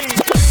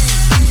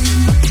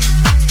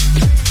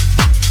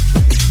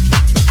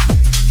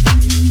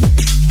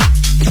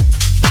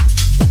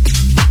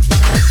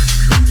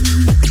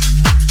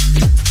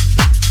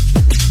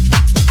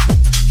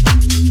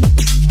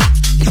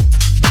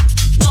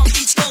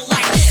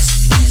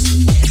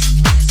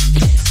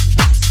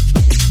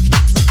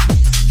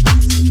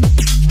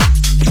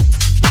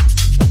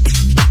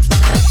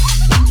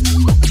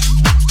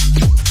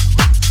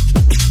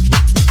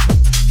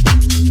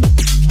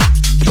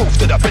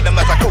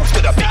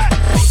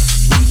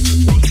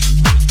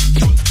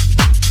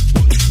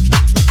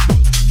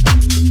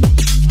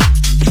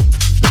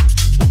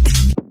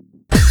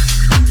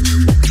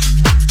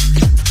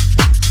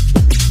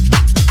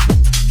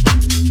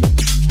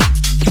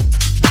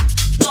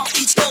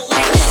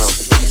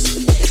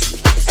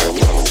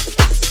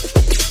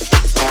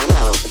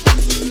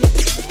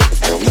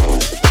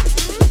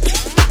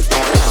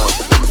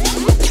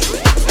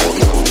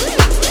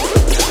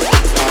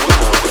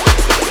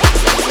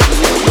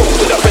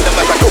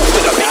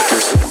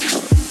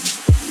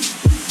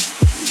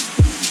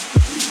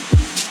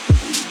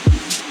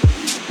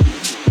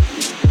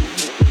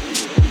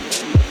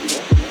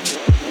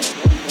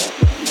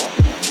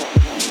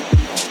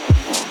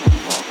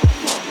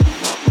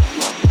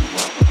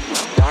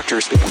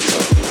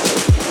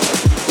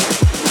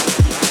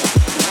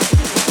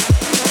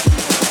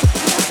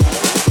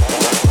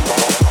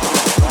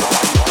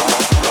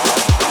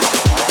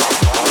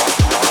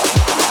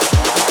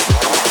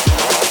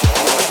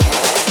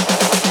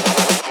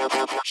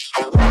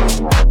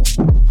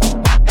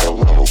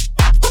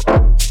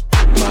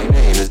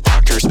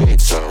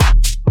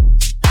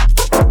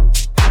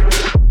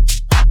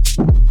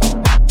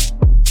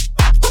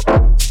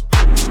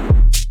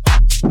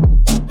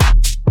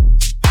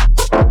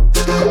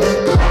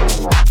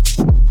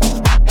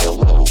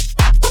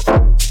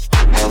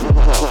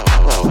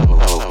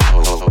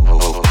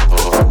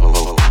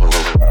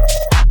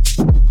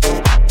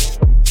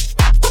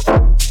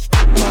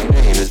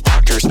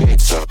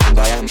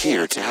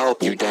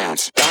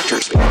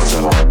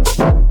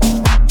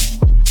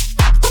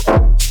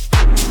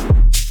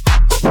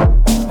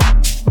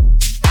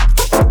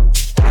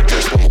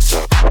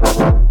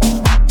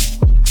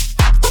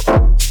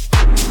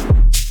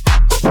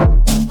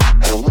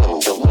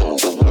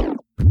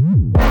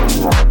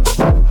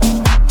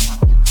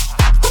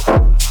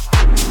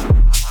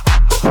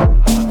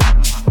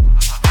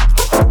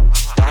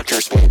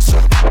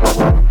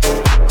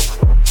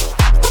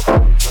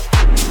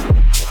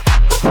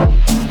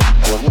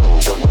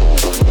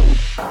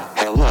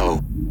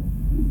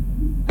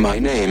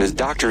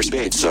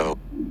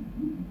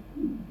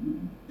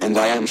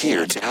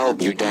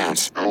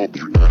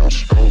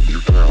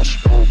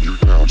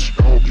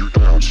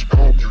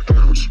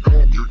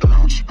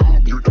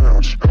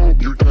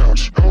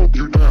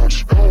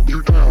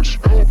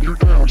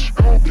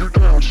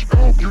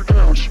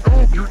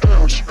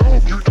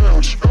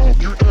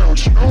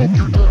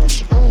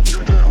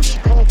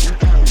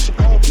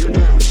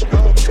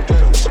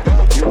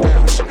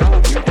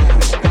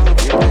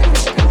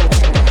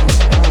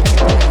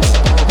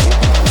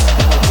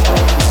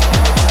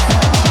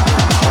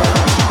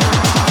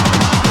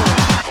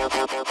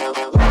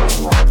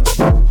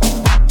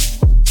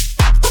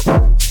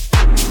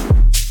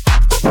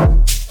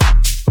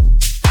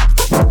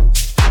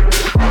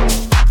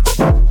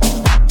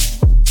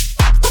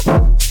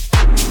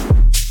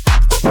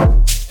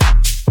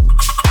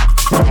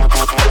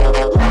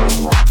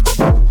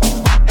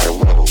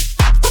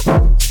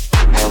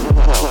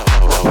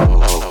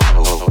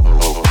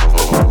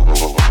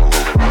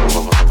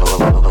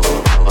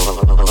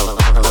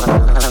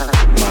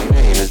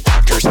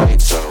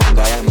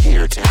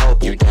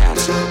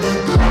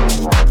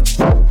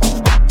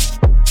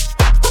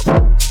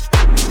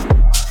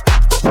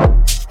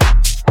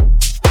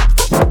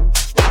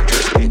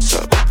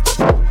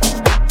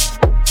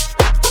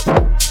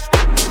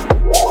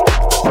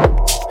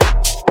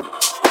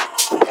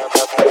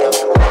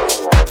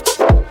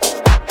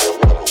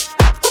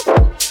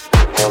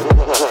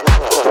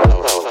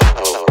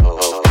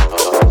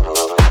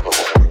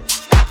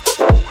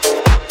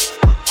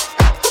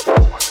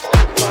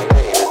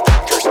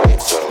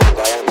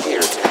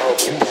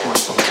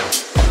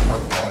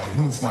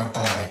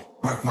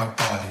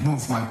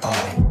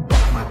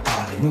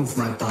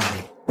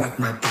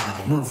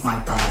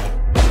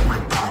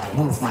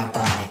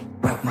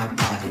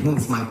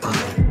 move my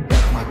body,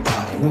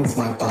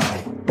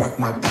 work my body,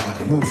 my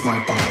body, move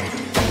my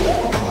body.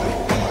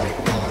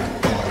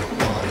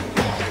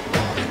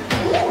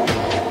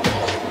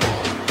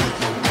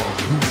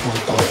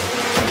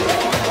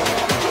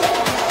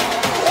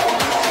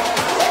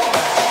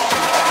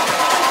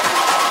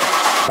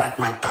 Rock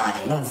my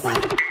body, move my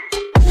body.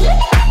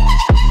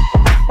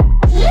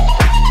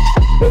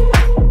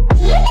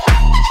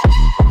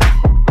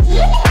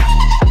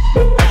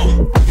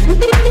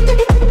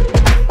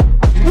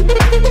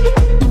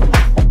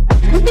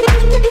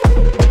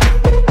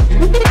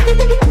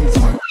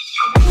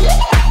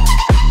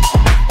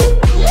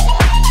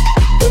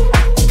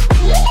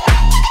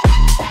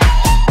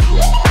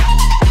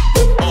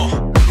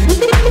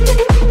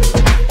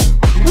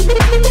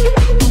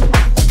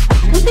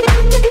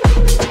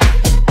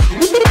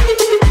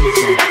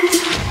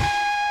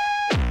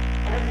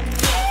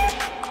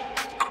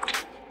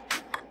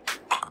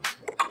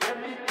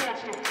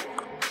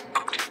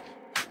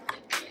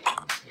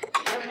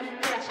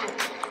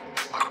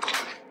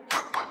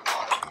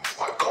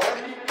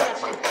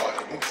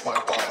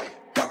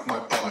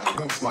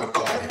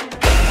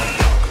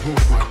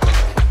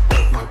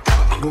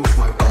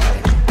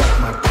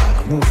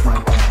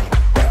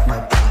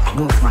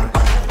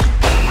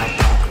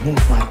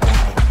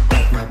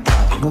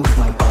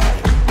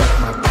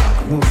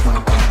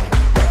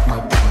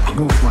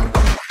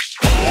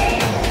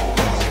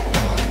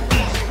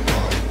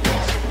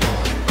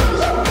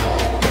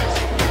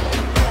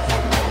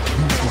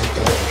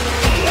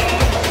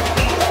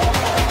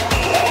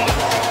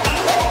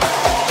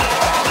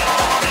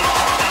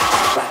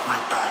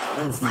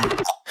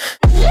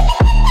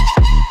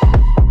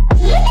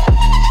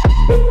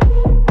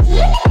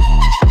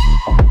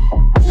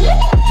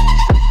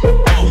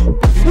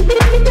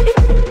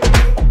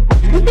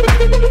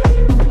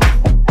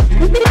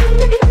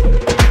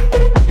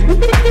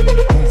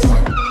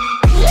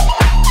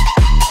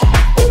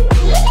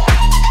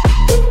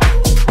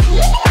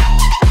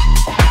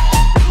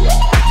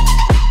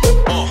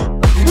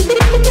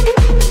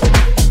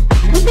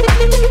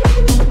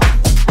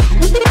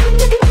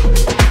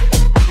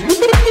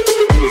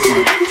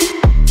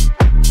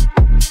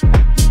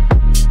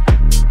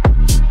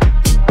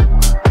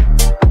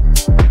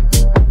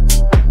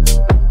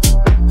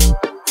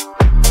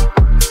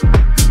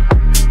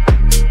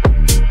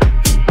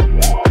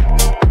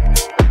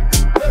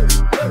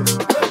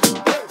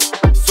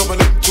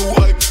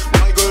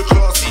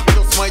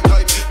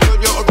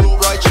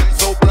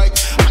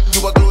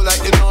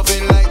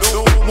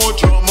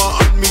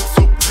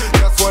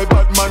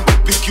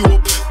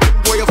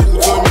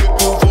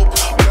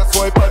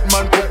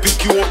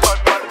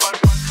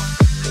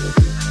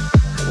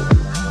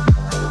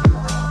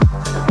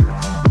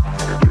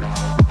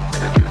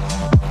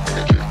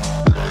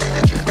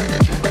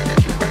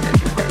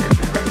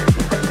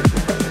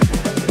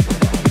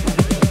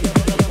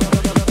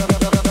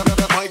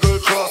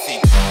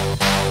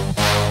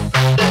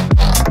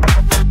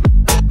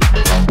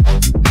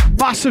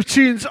 Massive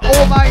tunes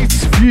all night,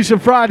 Fusion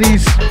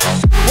Fridays,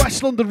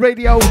 West London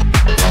Radio.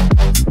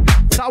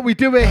 That's how we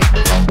do it.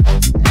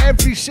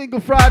 Every single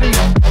Friday.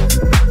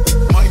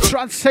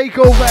 Trance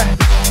Takeover.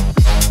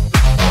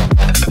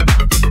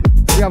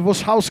 We have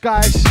us house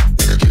guys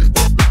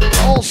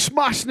all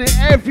smashing it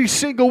every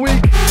single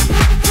week.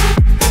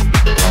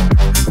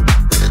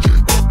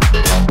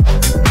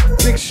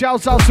 Big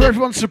shouts out to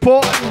everyone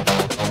supporting.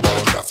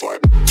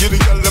 Give the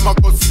girl them a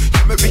cuss.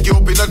 Let me pick you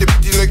up in the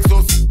pretty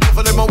Lexus.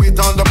 For them a wait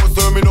on the bus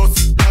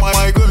terminus.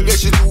 My girl, yeah,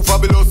 she too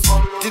fabulous.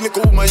 Didn't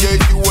call my yeah,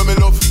 you and me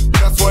love.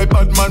 That's why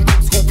bad man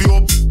come scoop you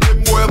up.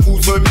 Them boy a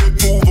fool so make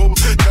move up.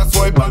 That's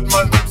why bad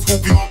man come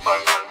scoop you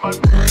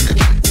up.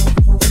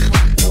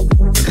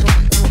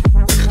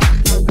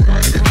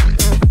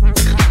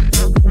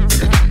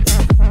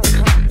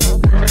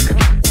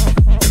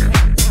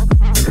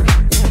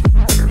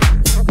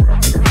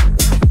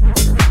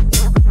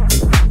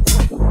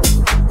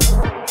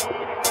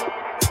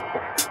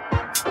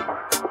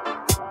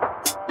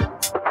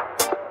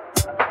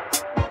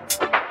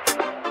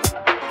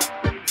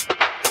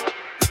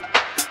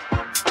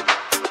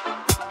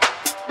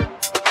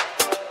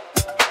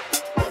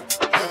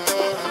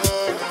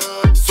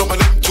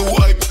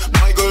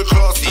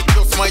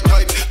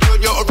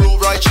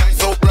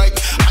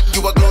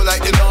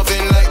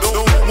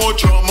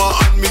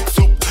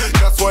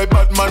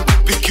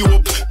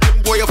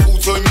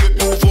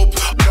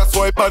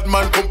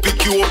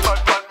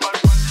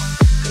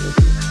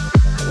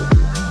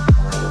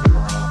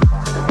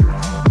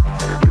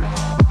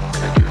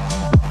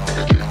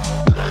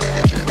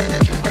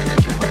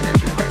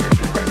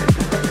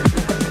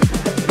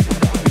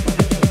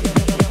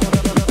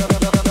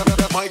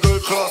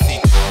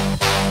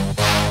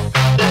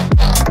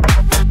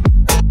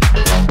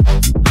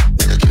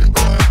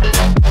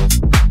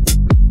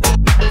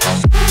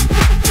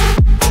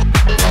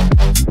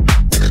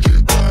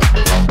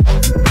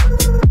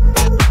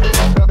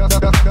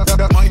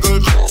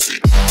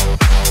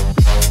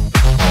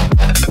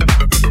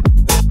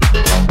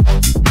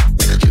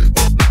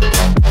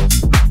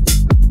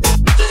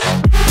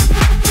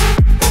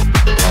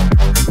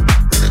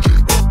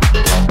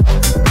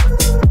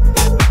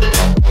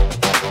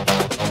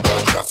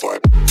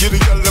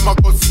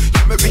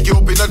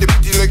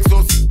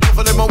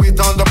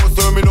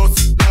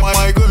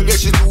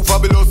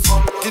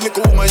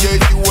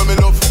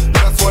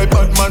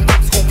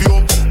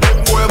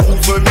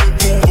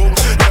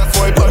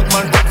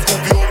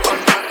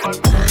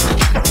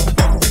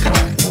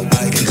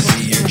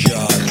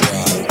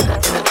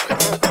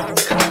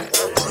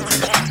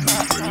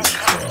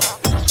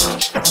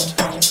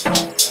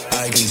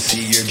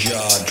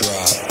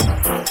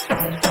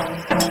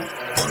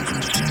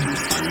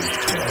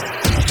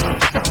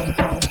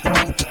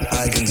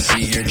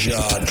 your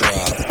jaw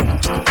drop.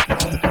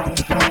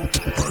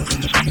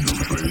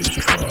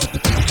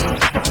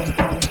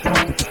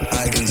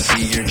 I can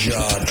see your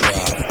jaw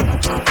drop.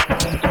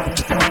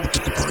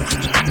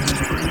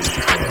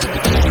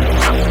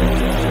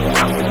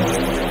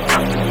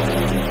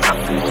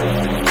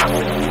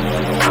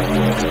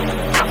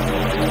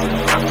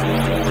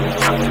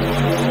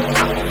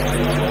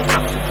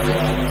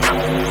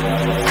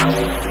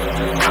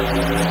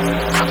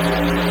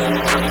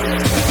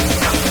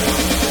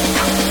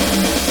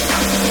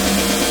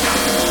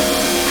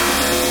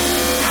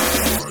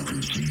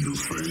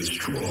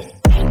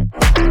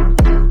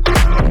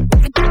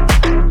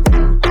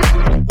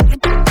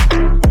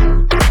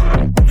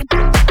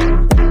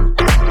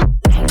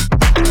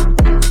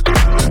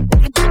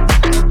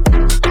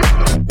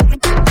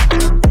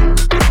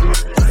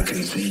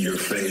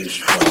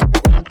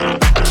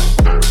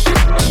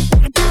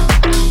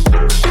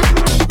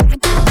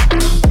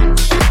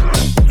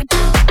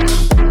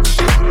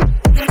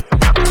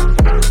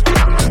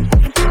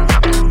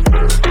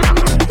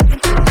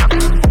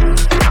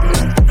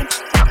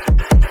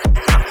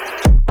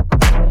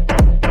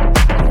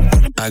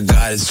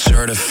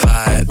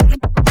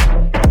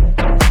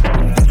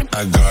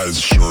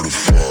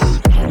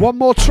 One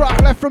more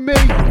track left from me.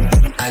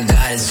 I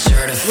got it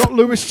certified. Got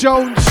Lewis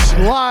Jones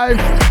live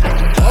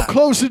on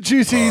Closer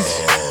Duties.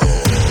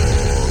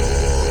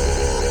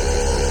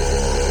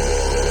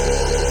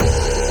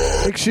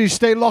 Make sure you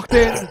stay locked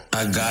in.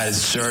 I got it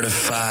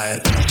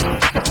certified.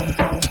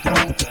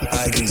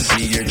 I can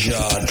see your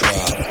jaw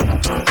drop.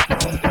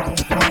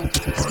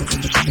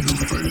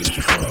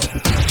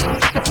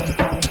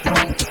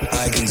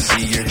 I can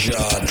see your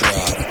jaw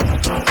drop.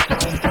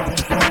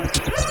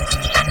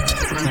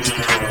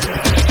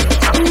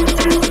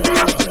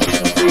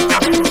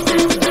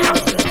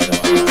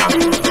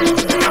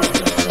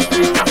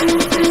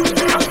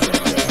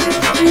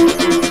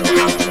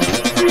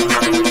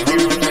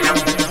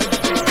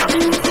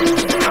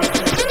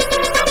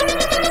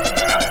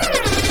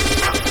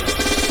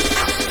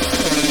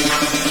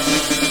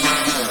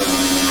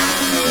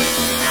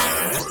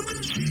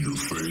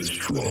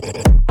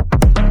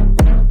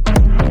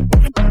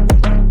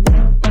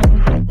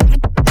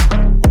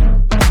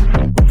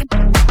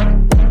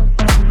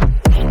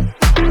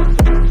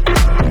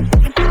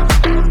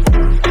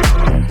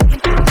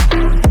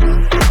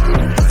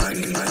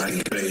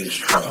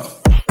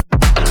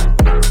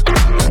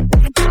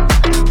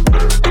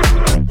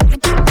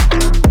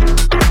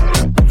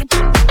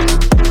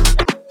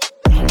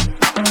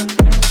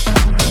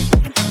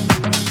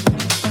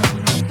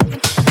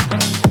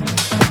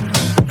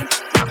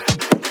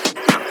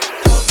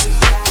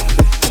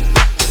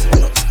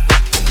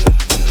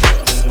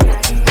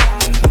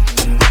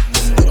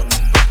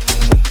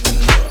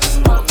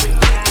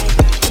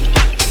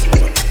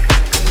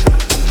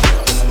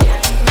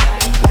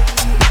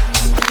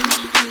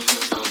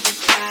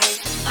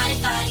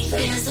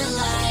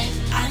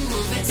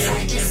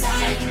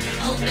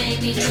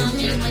 baby, tell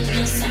me when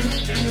you send me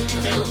into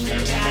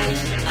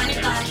overdrive.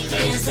 My body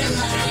feels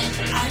alive,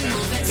 I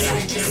move it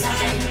side to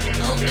side.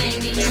 Oh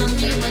baby, tell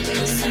me when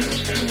you send me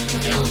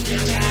into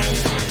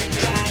overdrive.